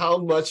question of how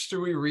much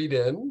do we read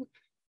in.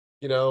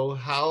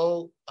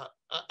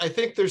 I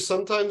think there's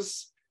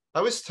sometimes, I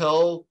always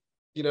tell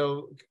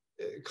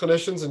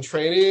clinicians in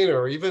training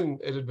or even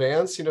in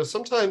advance,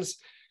 sometimes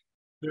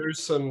there's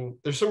some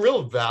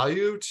real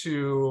value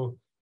to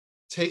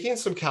taking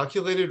some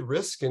calculated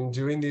risk and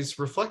doing these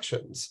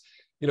reflections.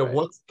 Right.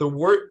 What's the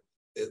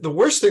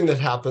worst thing that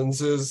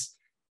happens is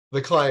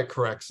the client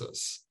corrects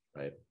us.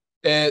 Right.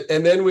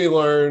 And then we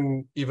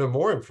learn even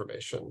more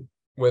information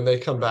when they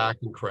come back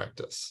and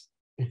correct us.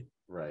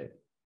 Right.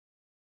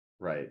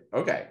 Right.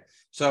 Okay.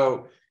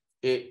 So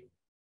I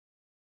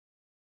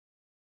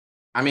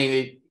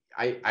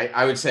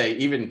would say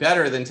even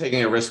better than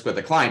taking a risk with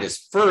a client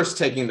is first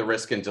taking the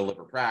risk in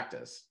deliberate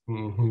practice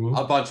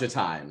a bunch of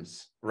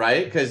times,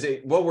 right? Because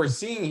what we're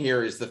seeing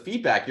here is the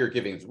feedback you're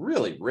giving is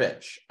really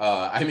rich.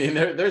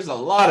 There's a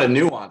lot of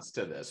nuance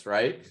to this,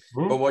 right?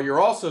 But what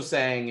you're also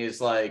saying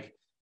is like,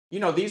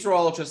 these are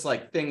all just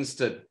like things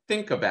to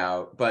think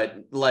about, but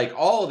like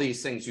all of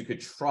these things you could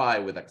try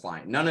with a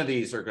client. None of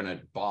these are going to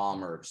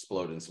bomb or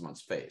explode in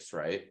someone's face,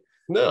 right?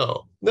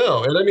 No.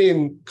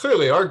 And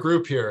clearly our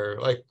group here,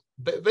 like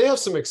they have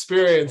some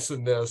experience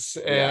in this,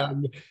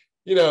 and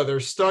they're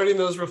starting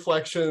those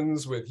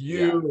reflections with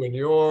you and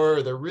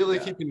they're really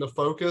keeping the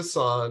focus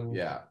on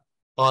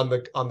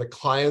the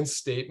client's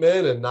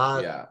statement and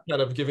not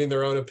kind of giving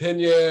their own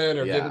opinion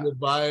or giving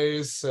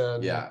advice.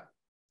 And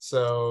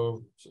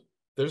so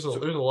there's a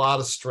lot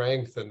of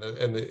strength in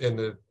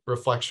the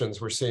reflections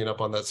we're seeing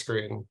up on that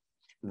screen.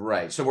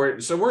 Right. So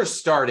we're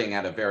starting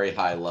at a very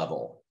high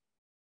level.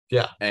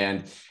 Yeah.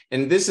 And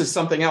this is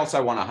something else I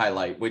want to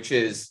highlight, which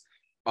is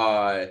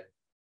that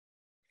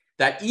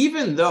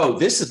even though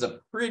this is a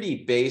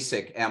pretty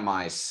basic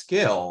MI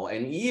skill,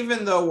 and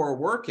even though we're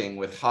working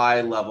with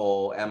high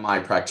level MI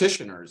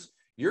practitioners,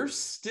 you're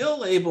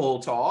still able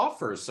to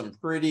offer some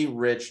pretty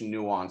rich,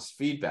 nuanced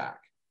feedback,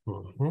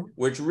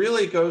 which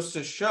really goes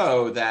to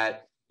show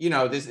that,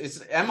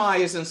 this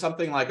MI isn't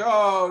something like,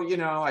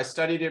 I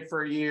studied it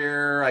for a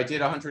year, I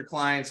did 100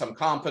 clients, I'm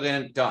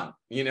competent, done.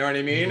 You know what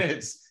I mean?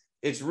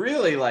 It's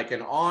really like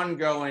an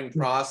ongoing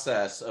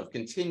process of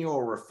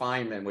continual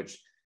refinement,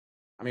 which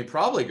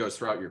probably goes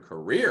throughout your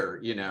career.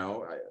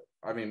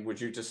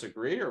 Would you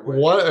disagree? Or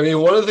one of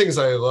the things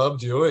I love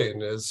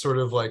doing is sort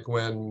of like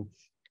when,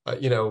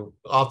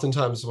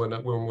 oftentimes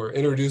when we're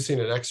introducing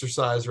an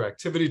exercise or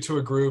activity to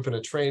a group in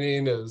a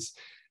training is,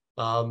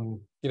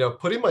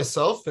 putting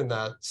myself in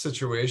that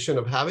situation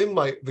of having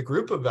the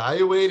group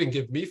evaluate and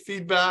give me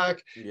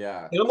feedback.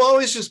 Yeah. And I'm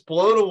always just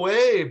blown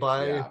away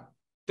by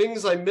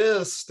things I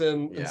missed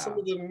and some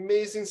of the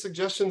amazing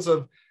suggestions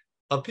of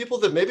people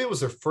that maybe it was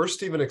their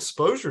first even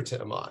exposure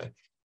to MI.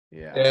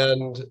 Yeah.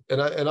 And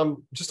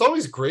I'm just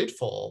always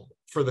grateful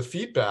for the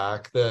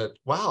feedback that,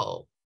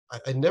 wow,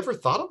 I never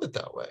thought of it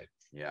that way.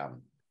 Yeah.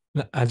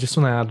 I just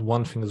want to add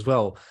one thing as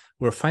well.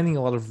 We're finding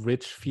a lot of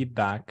rich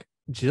feedback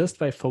just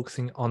by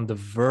focusing on the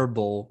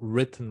verbal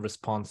written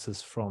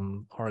responses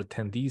from our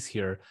attendees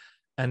here.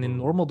 And in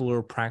normal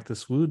delivery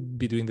practice, we would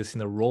be doing this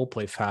in a role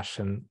play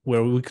fashion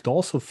where we could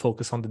also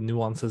focus on the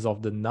nuances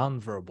of the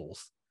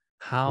non-verbals,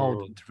 how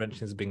the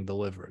intervention is being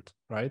delivered,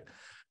 right?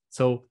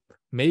 So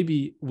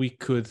maybe we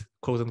could,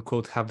 quote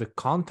unquote, have the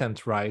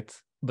content right,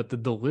 but the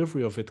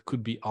delivery of it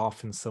could be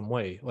off in some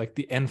way. Like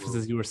the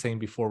emphasis you were saying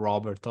before,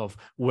 Robert, of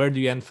where do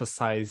you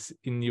emphasize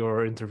in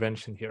your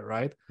intervention here,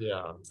 right?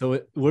 Yeah.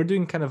 So we're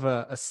doing kind of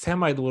a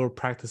semi-delivery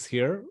practice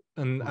here.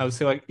 And I would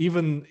say like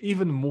even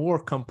more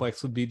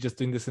complex would be just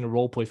doing this in a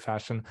role play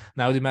fashion.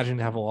 And I would imagine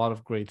you have a lot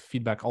of great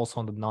feedback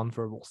also on the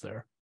nonverbals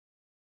there.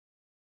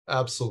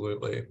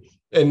 Absolutely.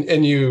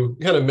 And you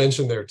kind of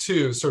mentioned there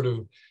too, sort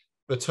of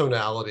the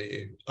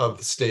tonality of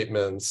the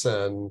statements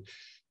and,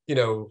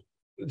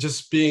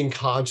 just being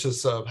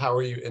conscious of how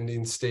are you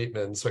ending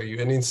statements? Are you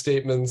ending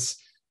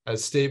statements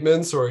as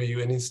statements or are you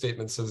ending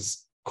statements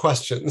as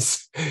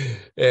questions?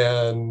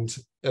 And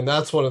And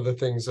that's one of the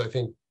things I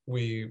think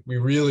we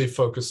really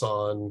focus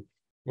on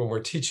when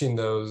we're teaching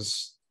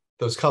those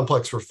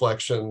complex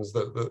reflections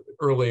that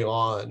early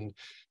on.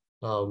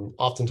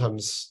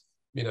 Oftentimes,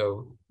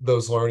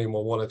 those learning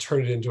will want to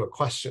turn it into a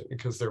question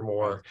because they're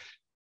more,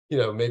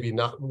 maybe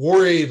not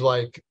worried,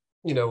 like,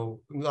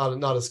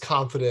 not as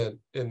confident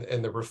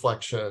in the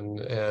reflection.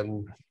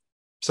 And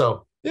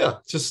so, yeah,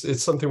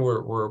 it's something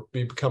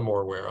we become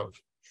more aware of.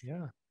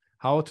 Yeah.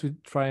 How to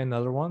try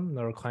another one,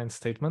 another client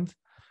statement.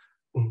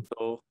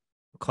 So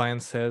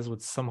client says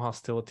with some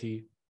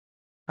hostility,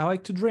 I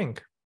like to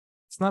drink.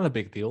 It's not a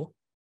big deal.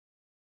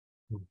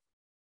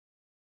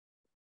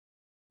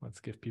 Let's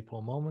give people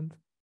a moment.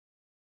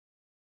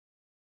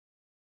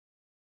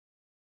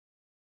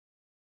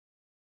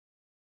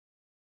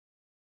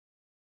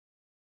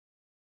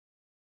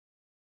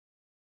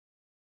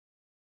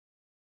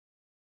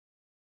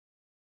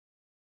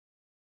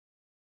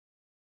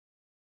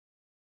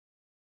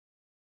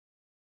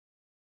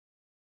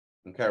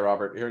 Okay,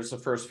 Robert, here's the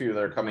first few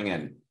that are coming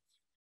in.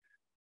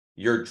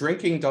 Your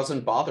drinking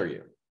doesn't bother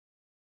you.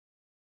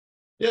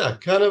 Yeah,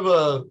 kind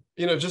of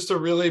just a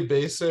really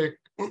basic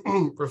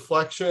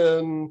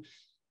reflection.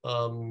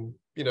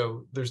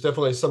 There's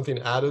definitely something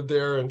added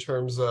there in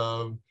terms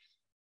of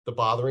the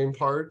bothering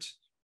part.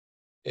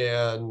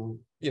 And,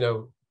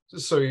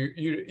 so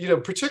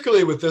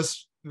particularly with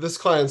this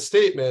client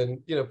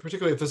statement,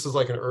 particularly if this is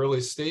like an early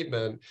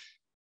statement,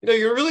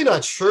 you're really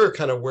not sure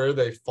kind of where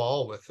they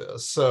fall with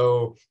this.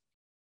 So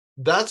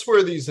that's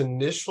where these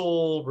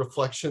initial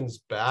reflections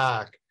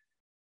back,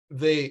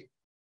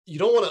 you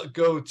don't want to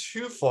go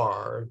too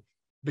far,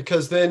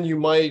 because then you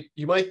might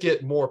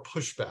get more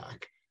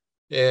pushback.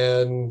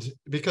 And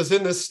because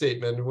in this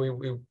statement,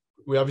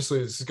 we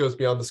obviously, this goes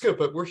beyond the scope,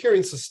 but we're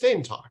hearing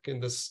sustained talk in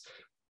this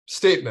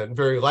statement,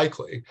 very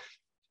likely.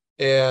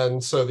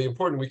 And so the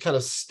important, we kind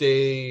of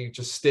stay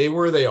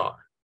where they are,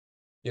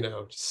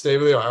 just stay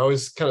where they are. I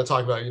always kind of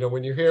talk about,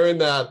 when you're hearing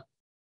that,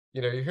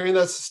 you're hearing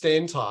that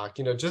sustained talk,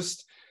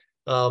 just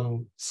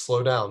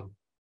slow down.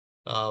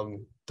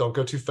 Don't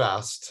go too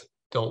fast.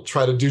 Don't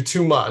try to do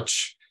too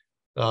much.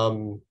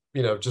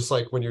 Just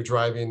like when you're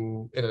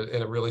driving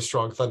in a really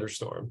strong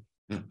thunderstorm,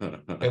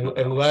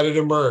 and let it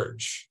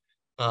emerge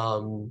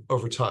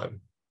over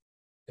time.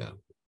 Yeah.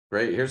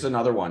 Great. Here's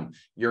another one.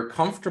 You're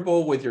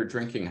comfortable with your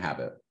drinking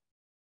habit.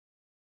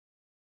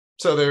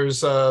 So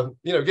there's,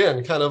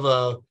 again, kind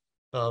of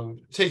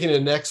taking a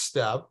next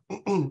step.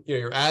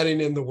 You're adding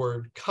in the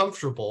word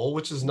comfortable,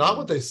 which is not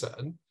what they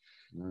said.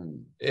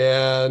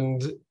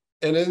 And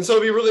then so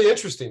it'd be really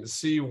interesting to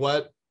see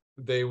what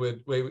they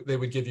would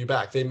give you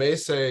back. They may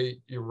say,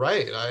 you're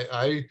right,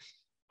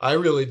 I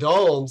really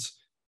don't,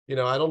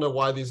 I don't know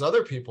why these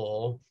other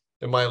people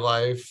in my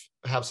life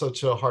have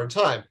such a hard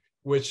time,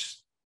 which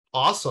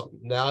awesome.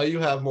 Now you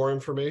have more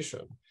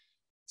information.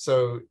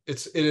 So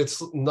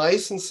it's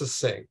nice and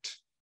succinct.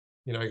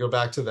 I go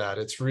back to that.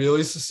 It's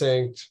really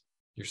succinct.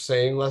 You're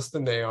saying less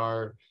than they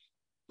are.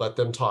 Let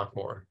them talk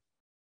more.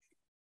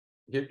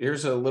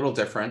 Here's a little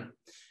different.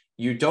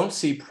 You don't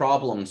see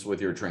problems with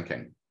your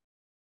drinking.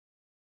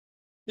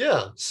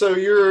 Yeah. So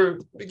you're,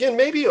 again,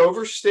 maybe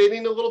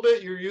overstating a little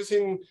bit. You're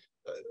using,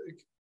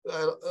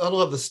 I don't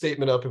have the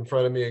statement up in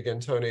front of me again,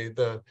 Tony.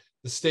 The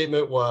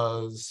statement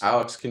was...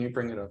 Alex, can you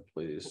bring it up,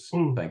 please?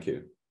 Thank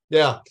you.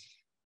 Yeah.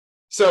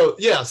 So,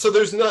 so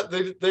there's not,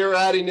 they're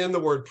adding in the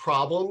word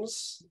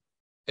problems.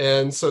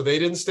 And so they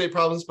didn't state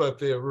problems, but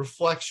the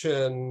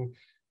reflection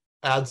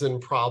adds in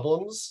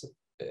problems.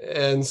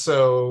 And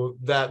so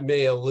that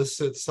may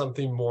elicit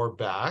something more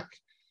back,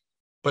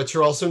 but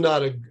you're also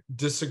not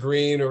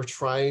disagreeing or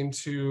trying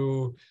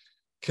to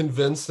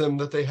convince them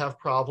that they have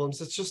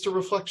problems. It's just a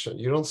reflection.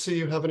 You don't see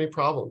you have any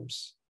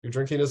problems. Your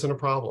drinking isn't a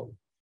problem.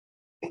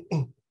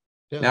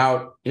 Yeah.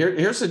 Now,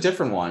 here's a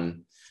different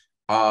one.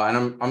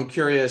 And I'm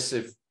curious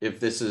if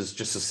this is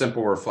just a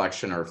simple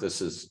reflection or if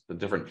this is a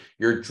different.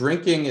 Your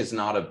drinking is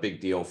not a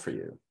big deal for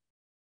you.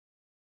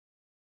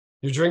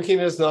 Your drinking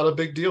is not a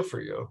big deal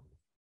for you.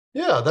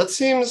 Yeah, that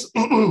seems,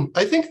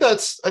 I think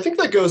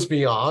that goes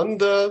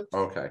beyond the,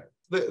 okay.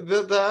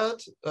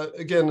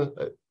 Again,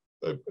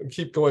 I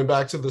keep going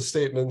back to the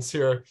statements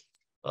here.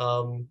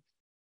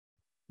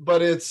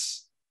 But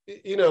it's,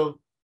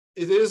 it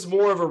is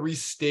more of a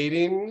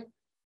restating.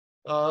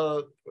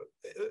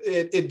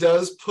 It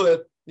does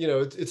put,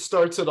 it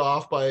starts it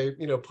off by,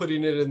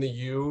 putting it in the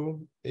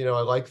you,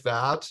 I like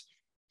that.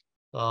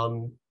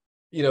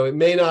 It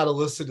may not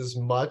elicit as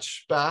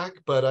much back,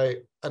 but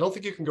I don't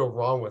think you can go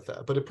wrong with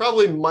that. But it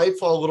probably might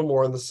fall a little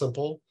more in the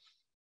simple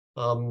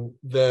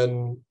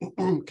than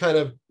kind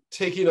of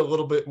taking a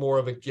little bit more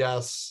of a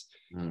guess,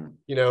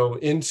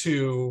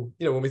 into,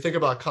 when we think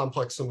about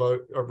complex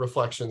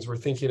reflections, we're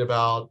thinking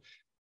about,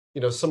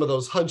 some of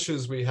those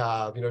hunches we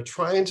have,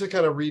 trying to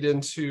kind of read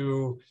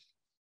into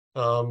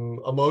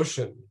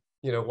emotion,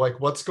 like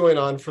what's going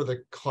on for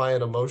the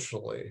client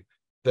emotionally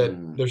that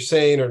they're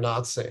saying or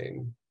not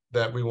saying,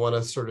 that we want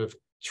to sort of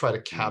try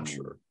to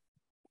capture.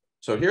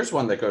 So here's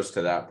one that goes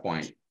to that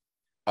point.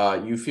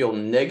 You feel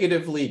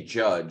negatively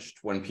judged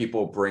when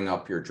people bring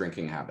up your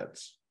drinking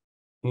habits.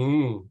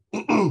 Mm.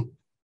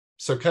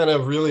 So kind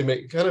of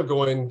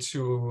going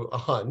to a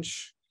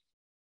hunch,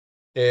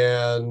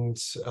 and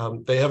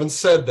they haven't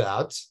said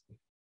that.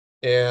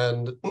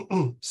 And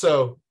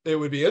so it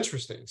would be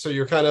interesting. So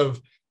you're kind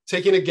of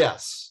taking a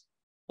guess,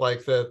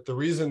 like that the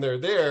reason they're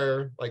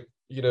there, like,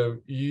 you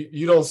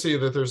don't see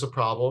that there's a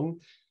problem,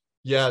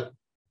 yet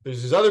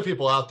there's these other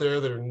people out there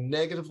that are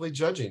negatively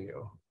judging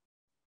you.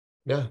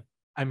 Yeah.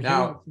 I'm hearing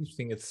what's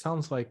interesting. It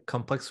sounds like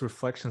complex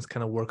reflections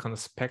kind of work on a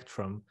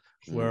spectrum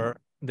where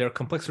there are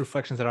complex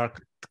reflections that are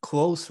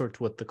closer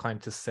to what the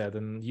client just said.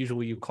 And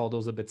usually you call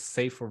those a bit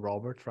safer,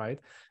 Robert, right?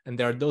 And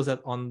there are those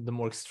that on the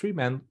more extreme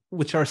end,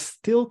 which are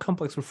still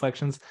complex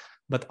reflections,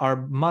 but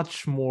are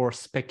much more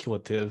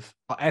speculative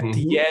at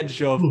the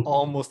edge of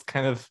almost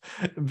kind of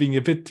being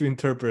a bit too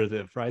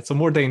interpretive, right? So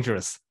more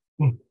dangerous.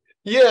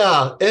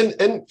 Yeah.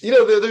 And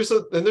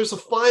there's a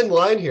fine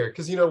line here,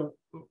 because,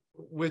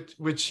 which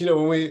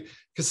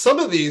because some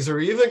of these are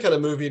even kind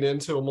of moving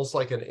into almost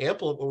like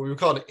what we would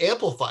call an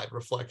amplified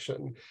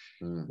reflection,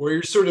 where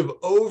you're sort of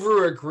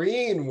over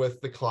agreeing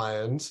with the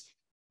client,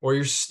 or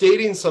you're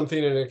stating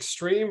something in an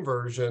extreme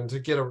version to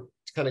get a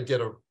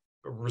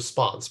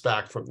response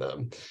back from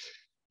them.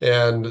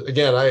 And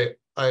again,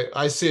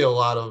 I see a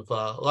lot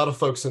of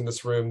folks in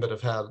this room that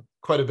have had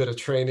quite a bit of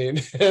training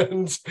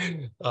and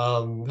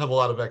have a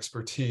lot of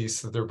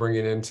expertise that they're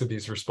bringing into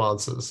these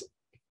responses.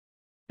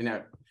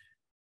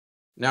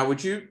 Now,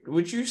 would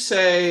you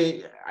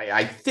say,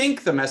 I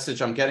think the message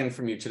I'm getting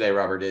from you today,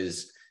 Robert,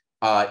 is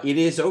it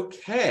is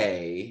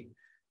okay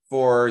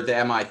for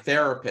the MI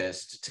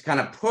therapist to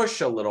kind of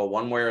push a little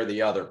one way or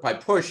the other. By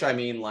push, I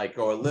mean like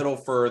go a little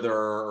further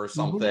or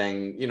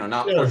something,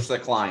 not push the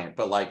client,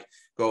 but like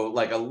go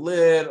like a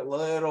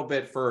little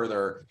bit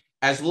further,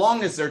 as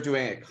long as they're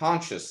doing it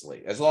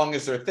consciously, as long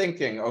as they're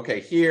thinking, okay,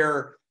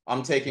 here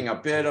I'm taking a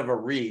bit of a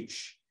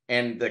reach,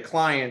 and the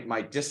client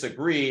might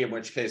disagree, in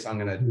which case I'm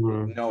going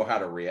to know how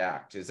to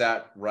react. Is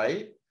that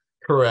right?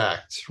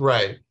 Correct.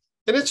 Right.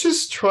 And it's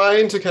just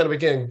trying to kind of,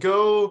 again,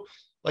 go,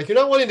 like, you're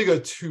not wanting to go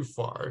too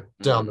far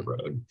down the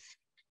road,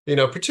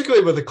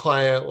 particularly with a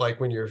client, like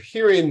when you're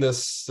hearing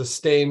this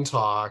sustained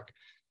talk,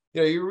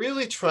 you're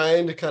really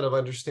trying to kind of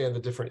understand the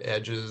different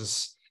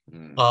edges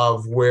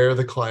of where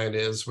the client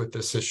is with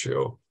this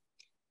issue.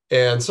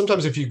 And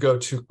sometimes if you go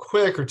too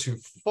quick or too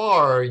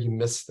far, you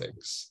miss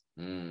things.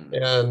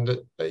 And,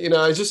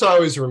 I just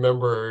always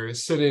remember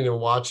sitting and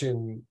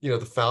watching, the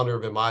founder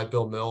of MI,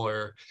 Bill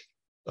Miller,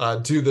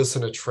 do this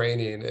in a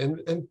training.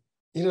 And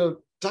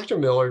Dr.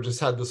 Miller just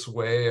had this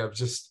way of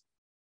just,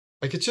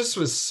 like, it just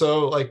was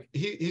so, like,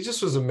 he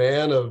just was a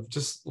man of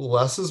just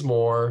less is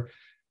more,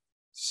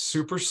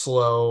 super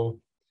slow.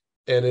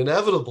 And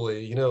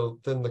inevitably,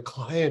 then the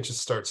client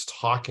just starts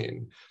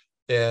talking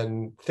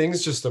and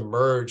things just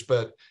emerge.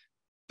 But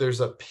there's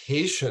a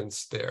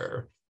patience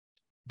there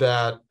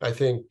that I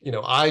think,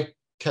 I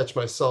catch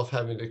myself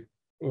having to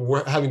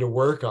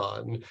work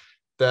on,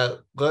 that,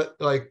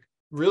 like,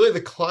 really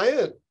the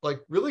client, like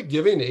really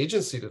giving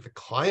agency to the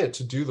client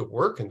to do the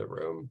work in the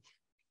room,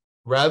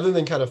 rather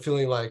than kind of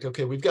feeling like,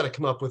 okay, we've got to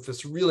come up with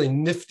this really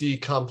nifty,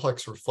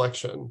 complex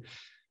reflection.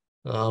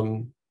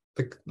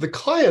 The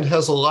client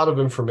has a lot of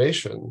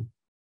information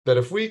that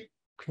if we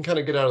can kind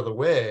of get out of the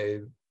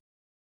way,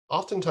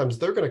 oftentimes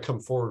they're going to come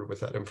forward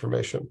with that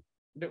information.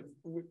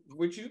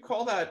 Would you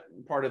call that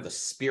part of the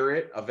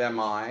spirit of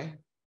MI?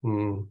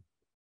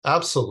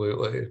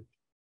 Absolutely.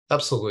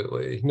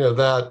 Absolutely.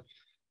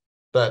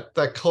 that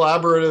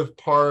collaborative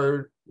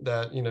part,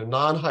 that,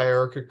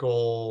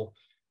 non-hierarchical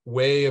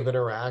way of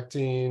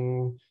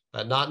interacting,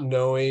 that not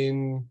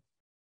knowing,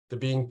 the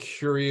being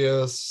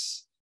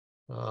curious,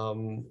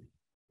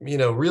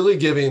 really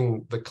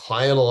giving the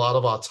client a lot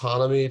of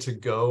autonomy to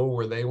go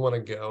where they want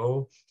to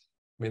go.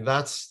 I mean,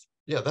 that's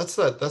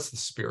the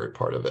spirit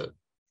part of it.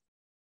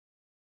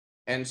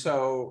 And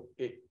so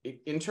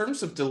in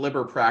terms of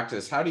deliberate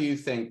practice, how do you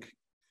think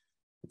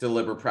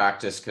deliberate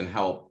practice can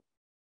help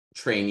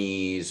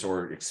trainees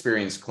or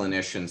experienced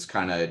clinicians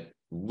kind of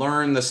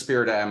learn the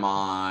spirit of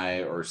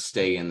MI or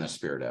stay in the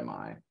spirit of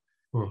MI?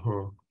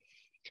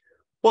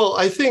 Well,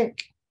 I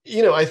think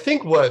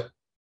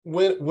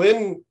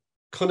when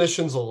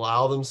clinicians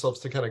allow themselves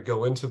to kind of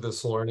go into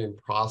this learning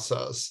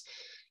process,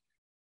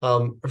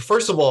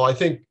 first of all, I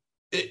think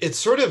it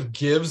sort of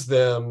gives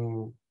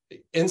them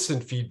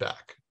instant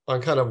feedback on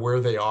kind of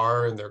where they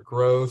are in their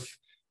growth.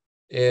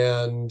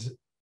 And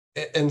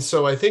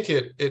so I think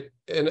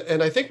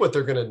I think what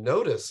they're going to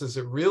notice is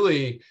it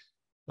really,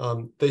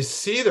 they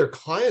see their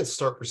clients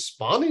start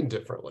responding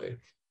differently.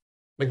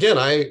 Again,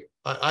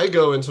 I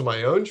go into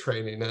my own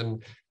training,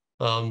 and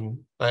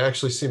I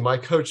actually see my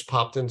coach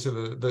popped into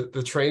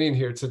the training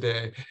here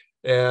today.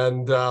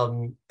 And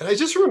I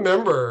just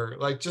remember,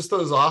 like, just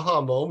those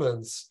aha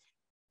moments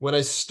when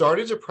I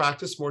started to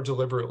practice more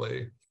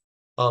deliberately,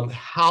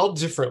 how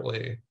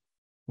differently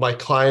my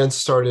clients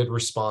started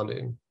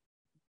responding,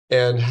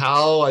 and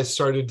how I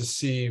started to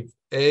see,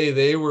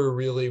 they were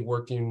really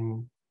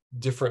working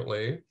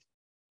differently.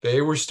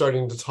 They were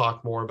starting to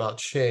talk more about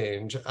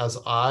change as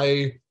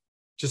I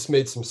just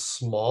made some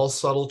small,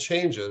 subtle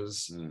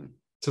changes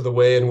to the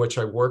way in which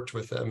I worked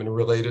with them and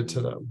related to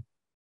them.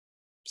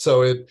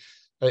 So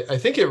I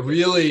think it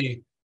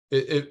really,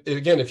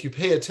 again, if you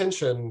pay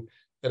attention,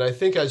 and I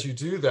think as you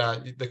do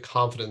that, the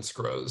confidence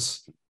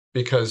grows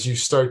because you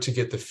start to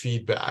get the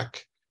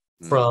feedback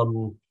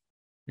from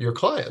your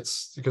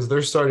clients because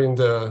they're starting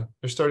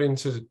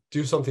to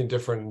do something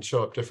different and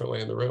show up differently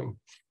in the room.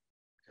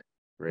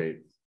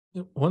 Great.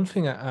 One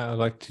thing I'd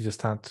like to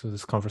just add to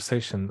this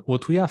conversation,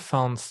 what we have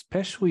found,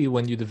 especially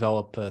when you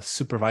develop a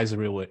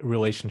supervisory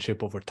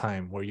relationship over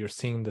time, where you're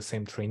seeing the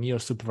same trainee or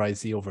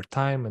supervisee over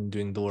time and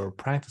doing the little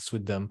practice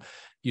with them,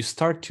 you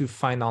start to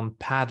find out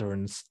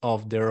patterns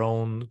of their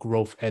own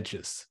growth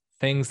edges,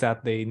 things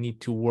that they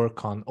need to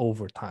work on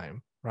over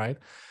time, right?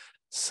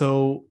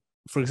 So,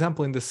 for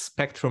example, in the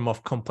spectrum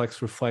of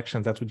complex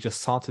reflections that we just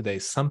saw today,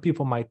 some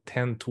people might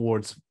tend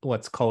towards,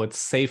 let's call it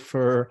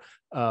safer,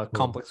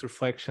 complex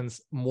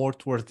reflections, more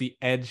towards the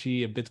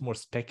edgy, a bit more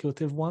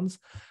speculative ones.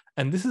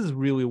 And this is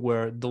really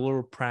where the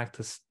little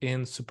practice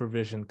in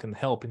supervision can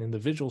help, in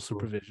individual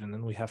supervision.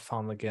 And we have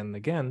found again and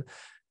again,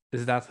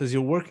 is that as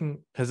you're working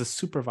as a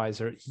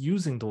supervisor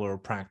using the little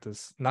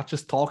practice, not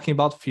just talking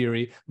about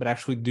theory, but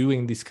actually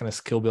doing these kind of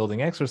skill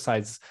building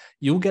exercises,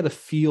 you'll get a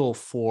feel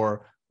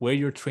for where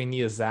your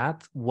trainee is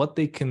at, what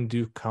they can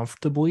do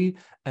comfortably,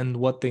 and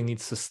what they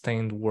need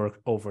sustained work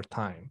over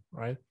time,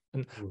 right?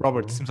 And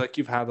Robert, it seems like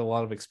you've had a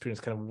lot of experience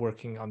kind of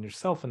working on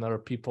yourself and other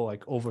people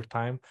like over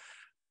time.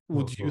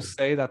 Would you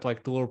say that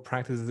like the little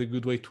practice is a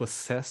good way to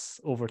assess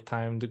over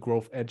time the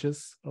growth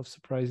edges of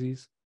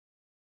supervisees?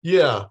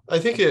 Yeah, I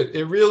think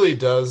it really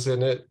does.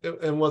 And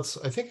what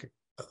I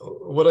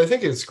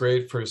think is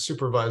great for a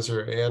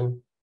supervisor and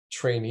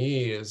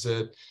trainee is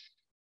it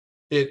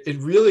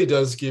really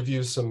does give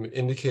you some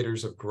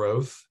indicators of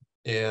growth.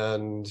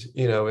 And,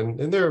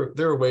 and there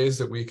are ways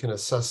that we can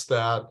assess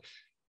that,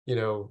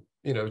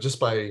 just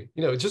by,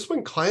 just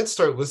when clients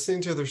start listening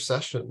to their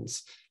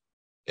sessions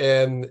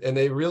and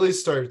they really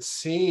start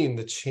seeing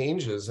the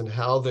changes in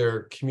how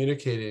they're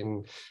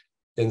communicating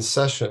in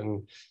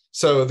session.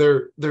 So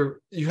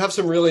you have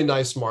some really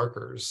nice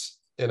markers.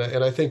 And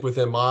I think with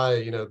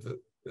MI,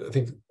 I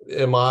think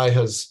MI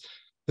has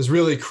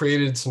really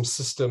created some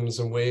systems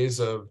and ways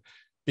of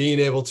being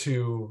able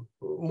to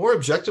more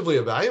objectively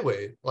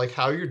evaluate like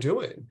how you're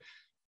doing,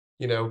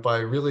 by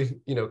really,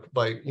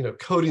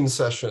 coding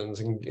sessions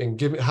and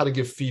giving how to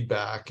give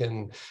feedback.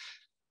 And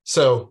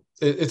so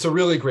it's a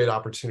really great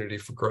opportunity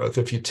for growth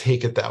if you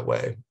take it that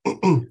way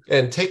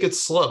and take it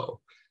slow.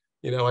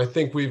 I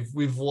think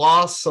we've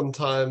lost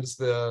sometimes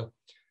the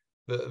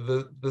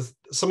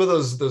some of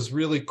those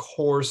really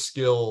core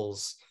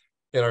skills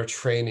in our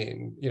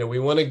training. We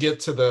want to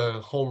get to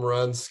the home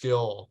run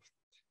skill.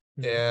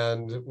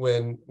 And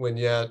when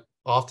yet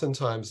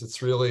oftentimes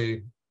it's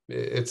really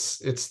it's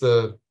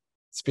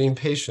being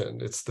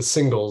patient. It's the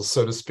singles,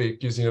 so to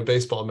speak, using a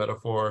baseball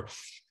metaphor,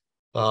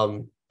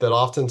 that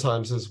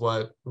oftentimes is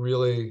what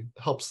really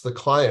helps the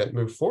client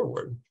move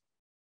forward.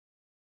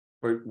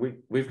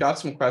 We've got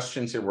some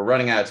questions here. We're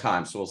running out of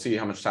time, so we'll see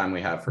how much time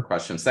we have for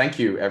questions. Thank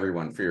you,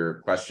 everyone, for your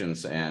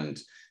questions and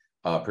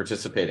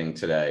participating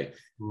today.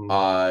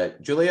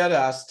 Juliet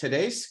asked,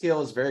 today's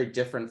skill is very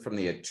different from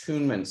the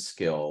attunement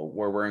skill,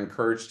 where we're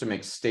encouraged to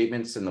make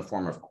statements in the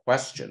form of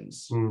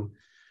questions.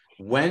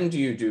 When do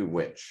you do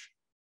which?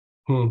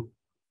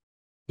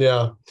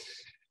 Yeah.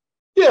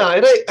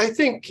 And I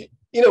think,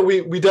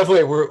 we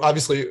definitely, we're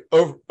obviously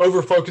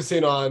over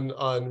focusing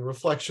on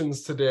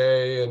reflections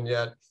today, and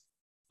yet,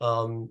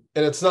 and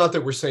it's not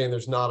that we're saying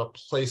there's not a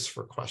place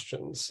for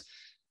questions.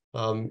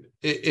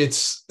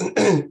 It's,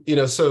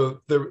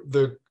 so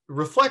the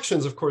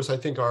reflections, of course, I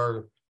think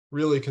are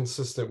really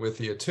consistent with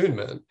the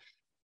attunement,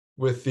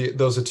 with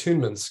those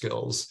attunement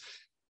skills.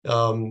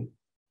 And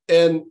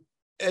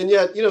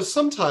yet,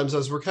 sometimes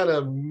as we're kind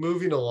of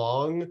moving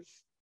along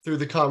through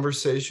the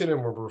conversation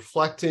and we're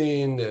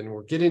reflecting and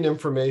we're getting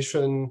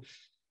information,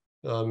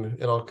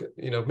 and I'll,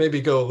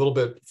 maybe go a little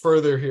bit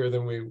further here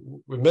than we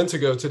meant to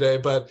go today,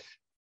 but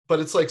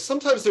it's like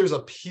sometimes there's a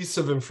piece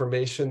of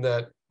information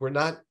that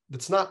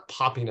it's not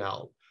popping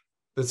out,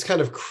 that's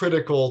kind of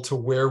critical to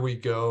where we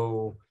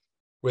go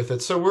with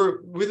it. So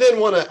we then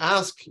want to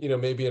ask,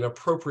 maybe an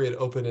appropriate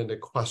open-ended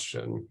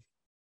question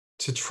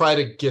to try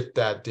to get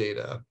that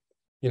data.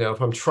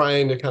 If I'm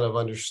trying to kind of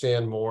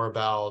understand more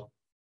about,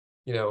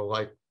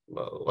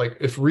 like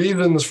if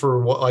reasons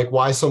for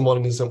why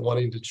someone isn't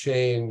wanting to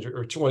change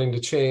or wanting to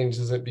change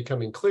isn't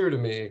becoming clear to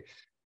me,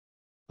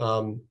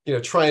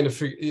 trying to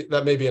figure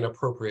that may be an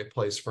appropriate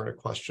place for a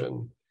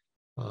question.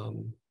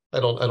 I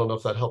don't know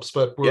if that helps,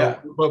 but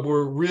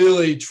we're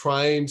really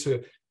trying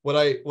to, what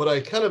I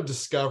kind of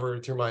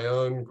discovered through my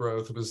own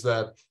growth was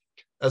that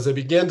as I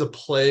began to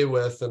play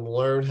with and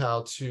learn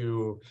how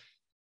to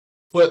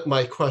put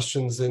my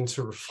questions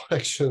into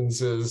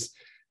reflections is,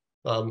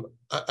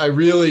 I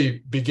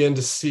really begin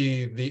to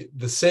see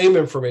the same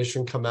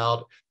information come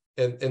out,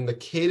 and the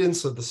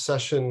cadence of the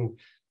session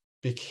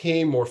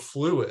became more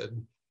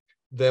fluid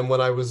than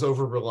when I was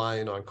over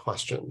relying on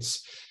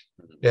questions.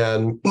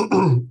 And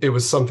it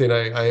was something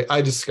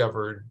I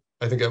discovered.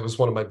 I think that was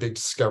one of my big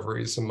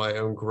discoveries in my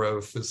own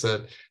growth, is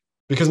that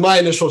because my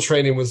initial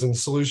training was in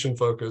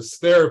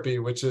solution-focused therapy,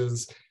 which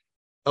is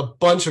a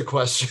bunch of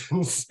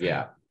questions.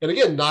 Yeah. And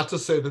again, not to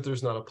say that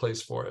there's not a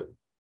place for it.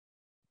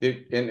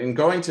 In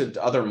going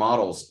to other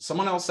models,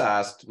 someone else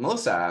asked,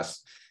 Melissa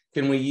asked,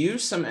 can we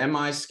use some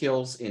MI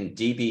skills in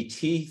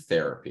DBT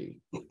therapy?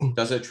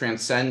 Does it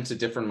transcend to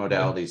different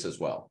modalities as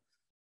well?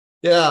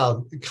 Yeah,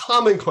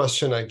 common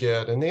question I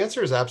get, and the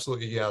answer is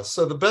absolutely yes.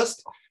 So the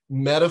best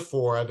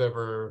metaphor I've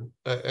ever,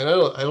 and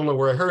I don't know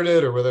where I heard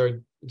it or whether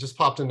it just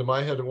popped into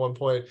my head at one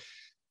point,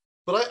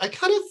 but I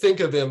kind of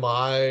think of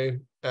MI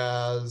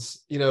as,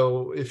 you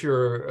know, if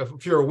you're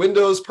a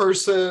Windows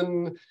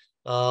person,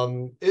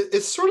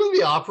 it's sort of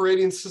the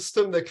operating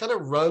system that kind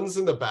of runs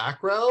in the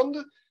background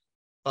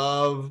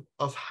of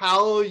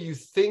how you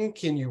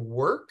think and you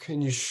work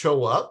and you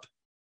show up,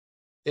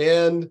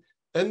 and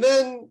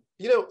then,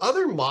 you know,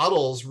 other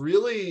models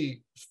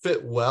really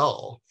fit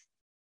well.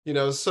 You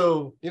know,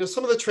 so, you know,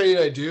 some of the training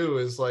I do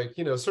is like,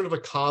 you know, sort of a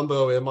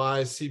combo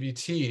MI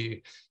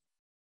CBT,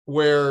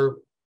 where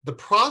the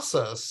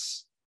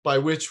process by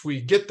which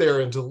we get there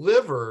and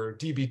deliver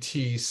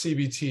DBT,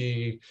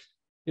 CBT,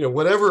 you know,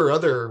 whatever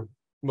other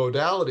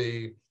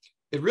modality,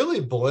 it really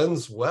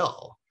blends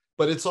well,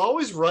 but it's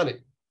always running.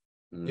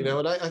 You know,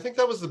 and I think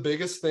that was the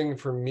biggest thing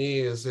for me,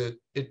 is it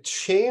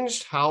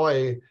changed how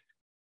I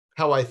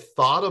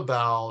thought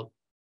about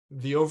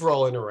the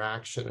overall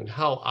interaction and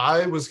how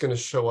I was going to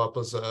show up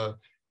as a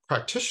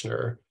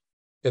practitioner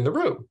in the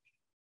room.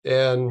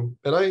 And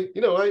I,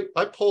 you know,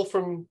 I pull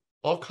from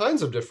all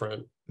kinds of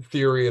different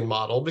theory and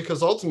model,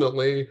 because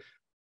ultimately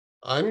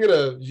I'm going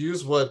to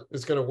use what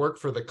is going to work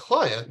for the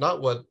client,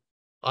 not what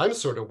I'm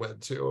sort of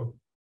wed to.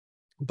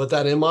 But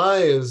that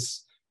MI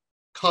is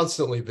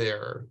constantly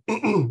there,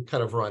 kind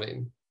of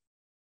running.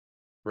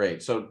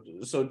 Great. So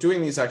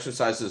doing these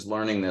exercises,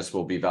 learning this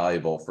will be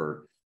valuable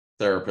for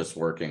therapists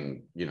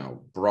working, you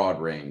know,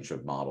 broad range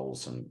of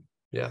models and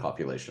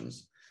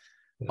populations.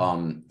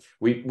 Yeah.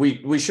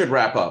 We should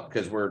wrap up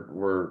because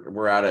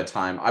we're out of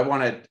time. I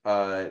want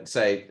to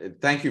say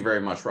thank you very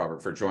much,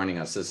 Robert, for joining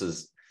us. This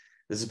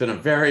has been a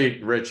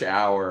very rich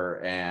hour,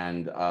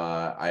 and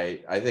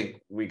I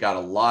think we got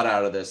a lot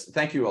out of this.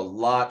 Thank you a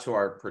lot to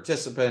our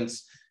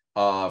participants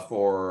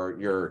for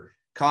your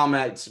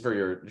comments,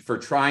 for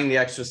trying the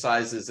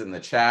exercises in the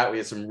chat. We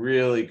had some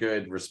really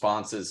good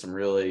responses, some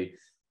really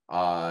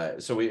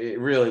it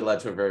really led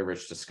to a very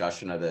rich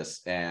discussion of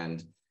this,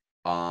 and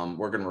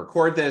we're going to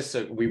record this.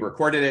 So we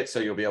recorded it, so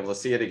you'll be able to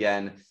see it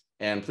again.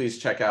 And please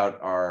check out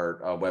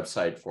our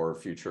website for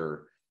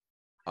future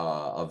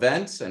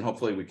events, and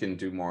hopefully we can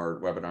do more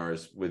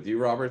webinars with you,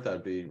 Robert.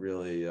 That'd be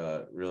really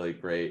really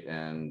great.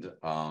 And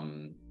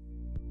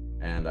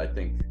I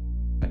think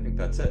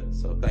that's it.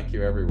 So thank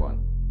you,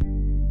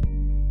 everyone.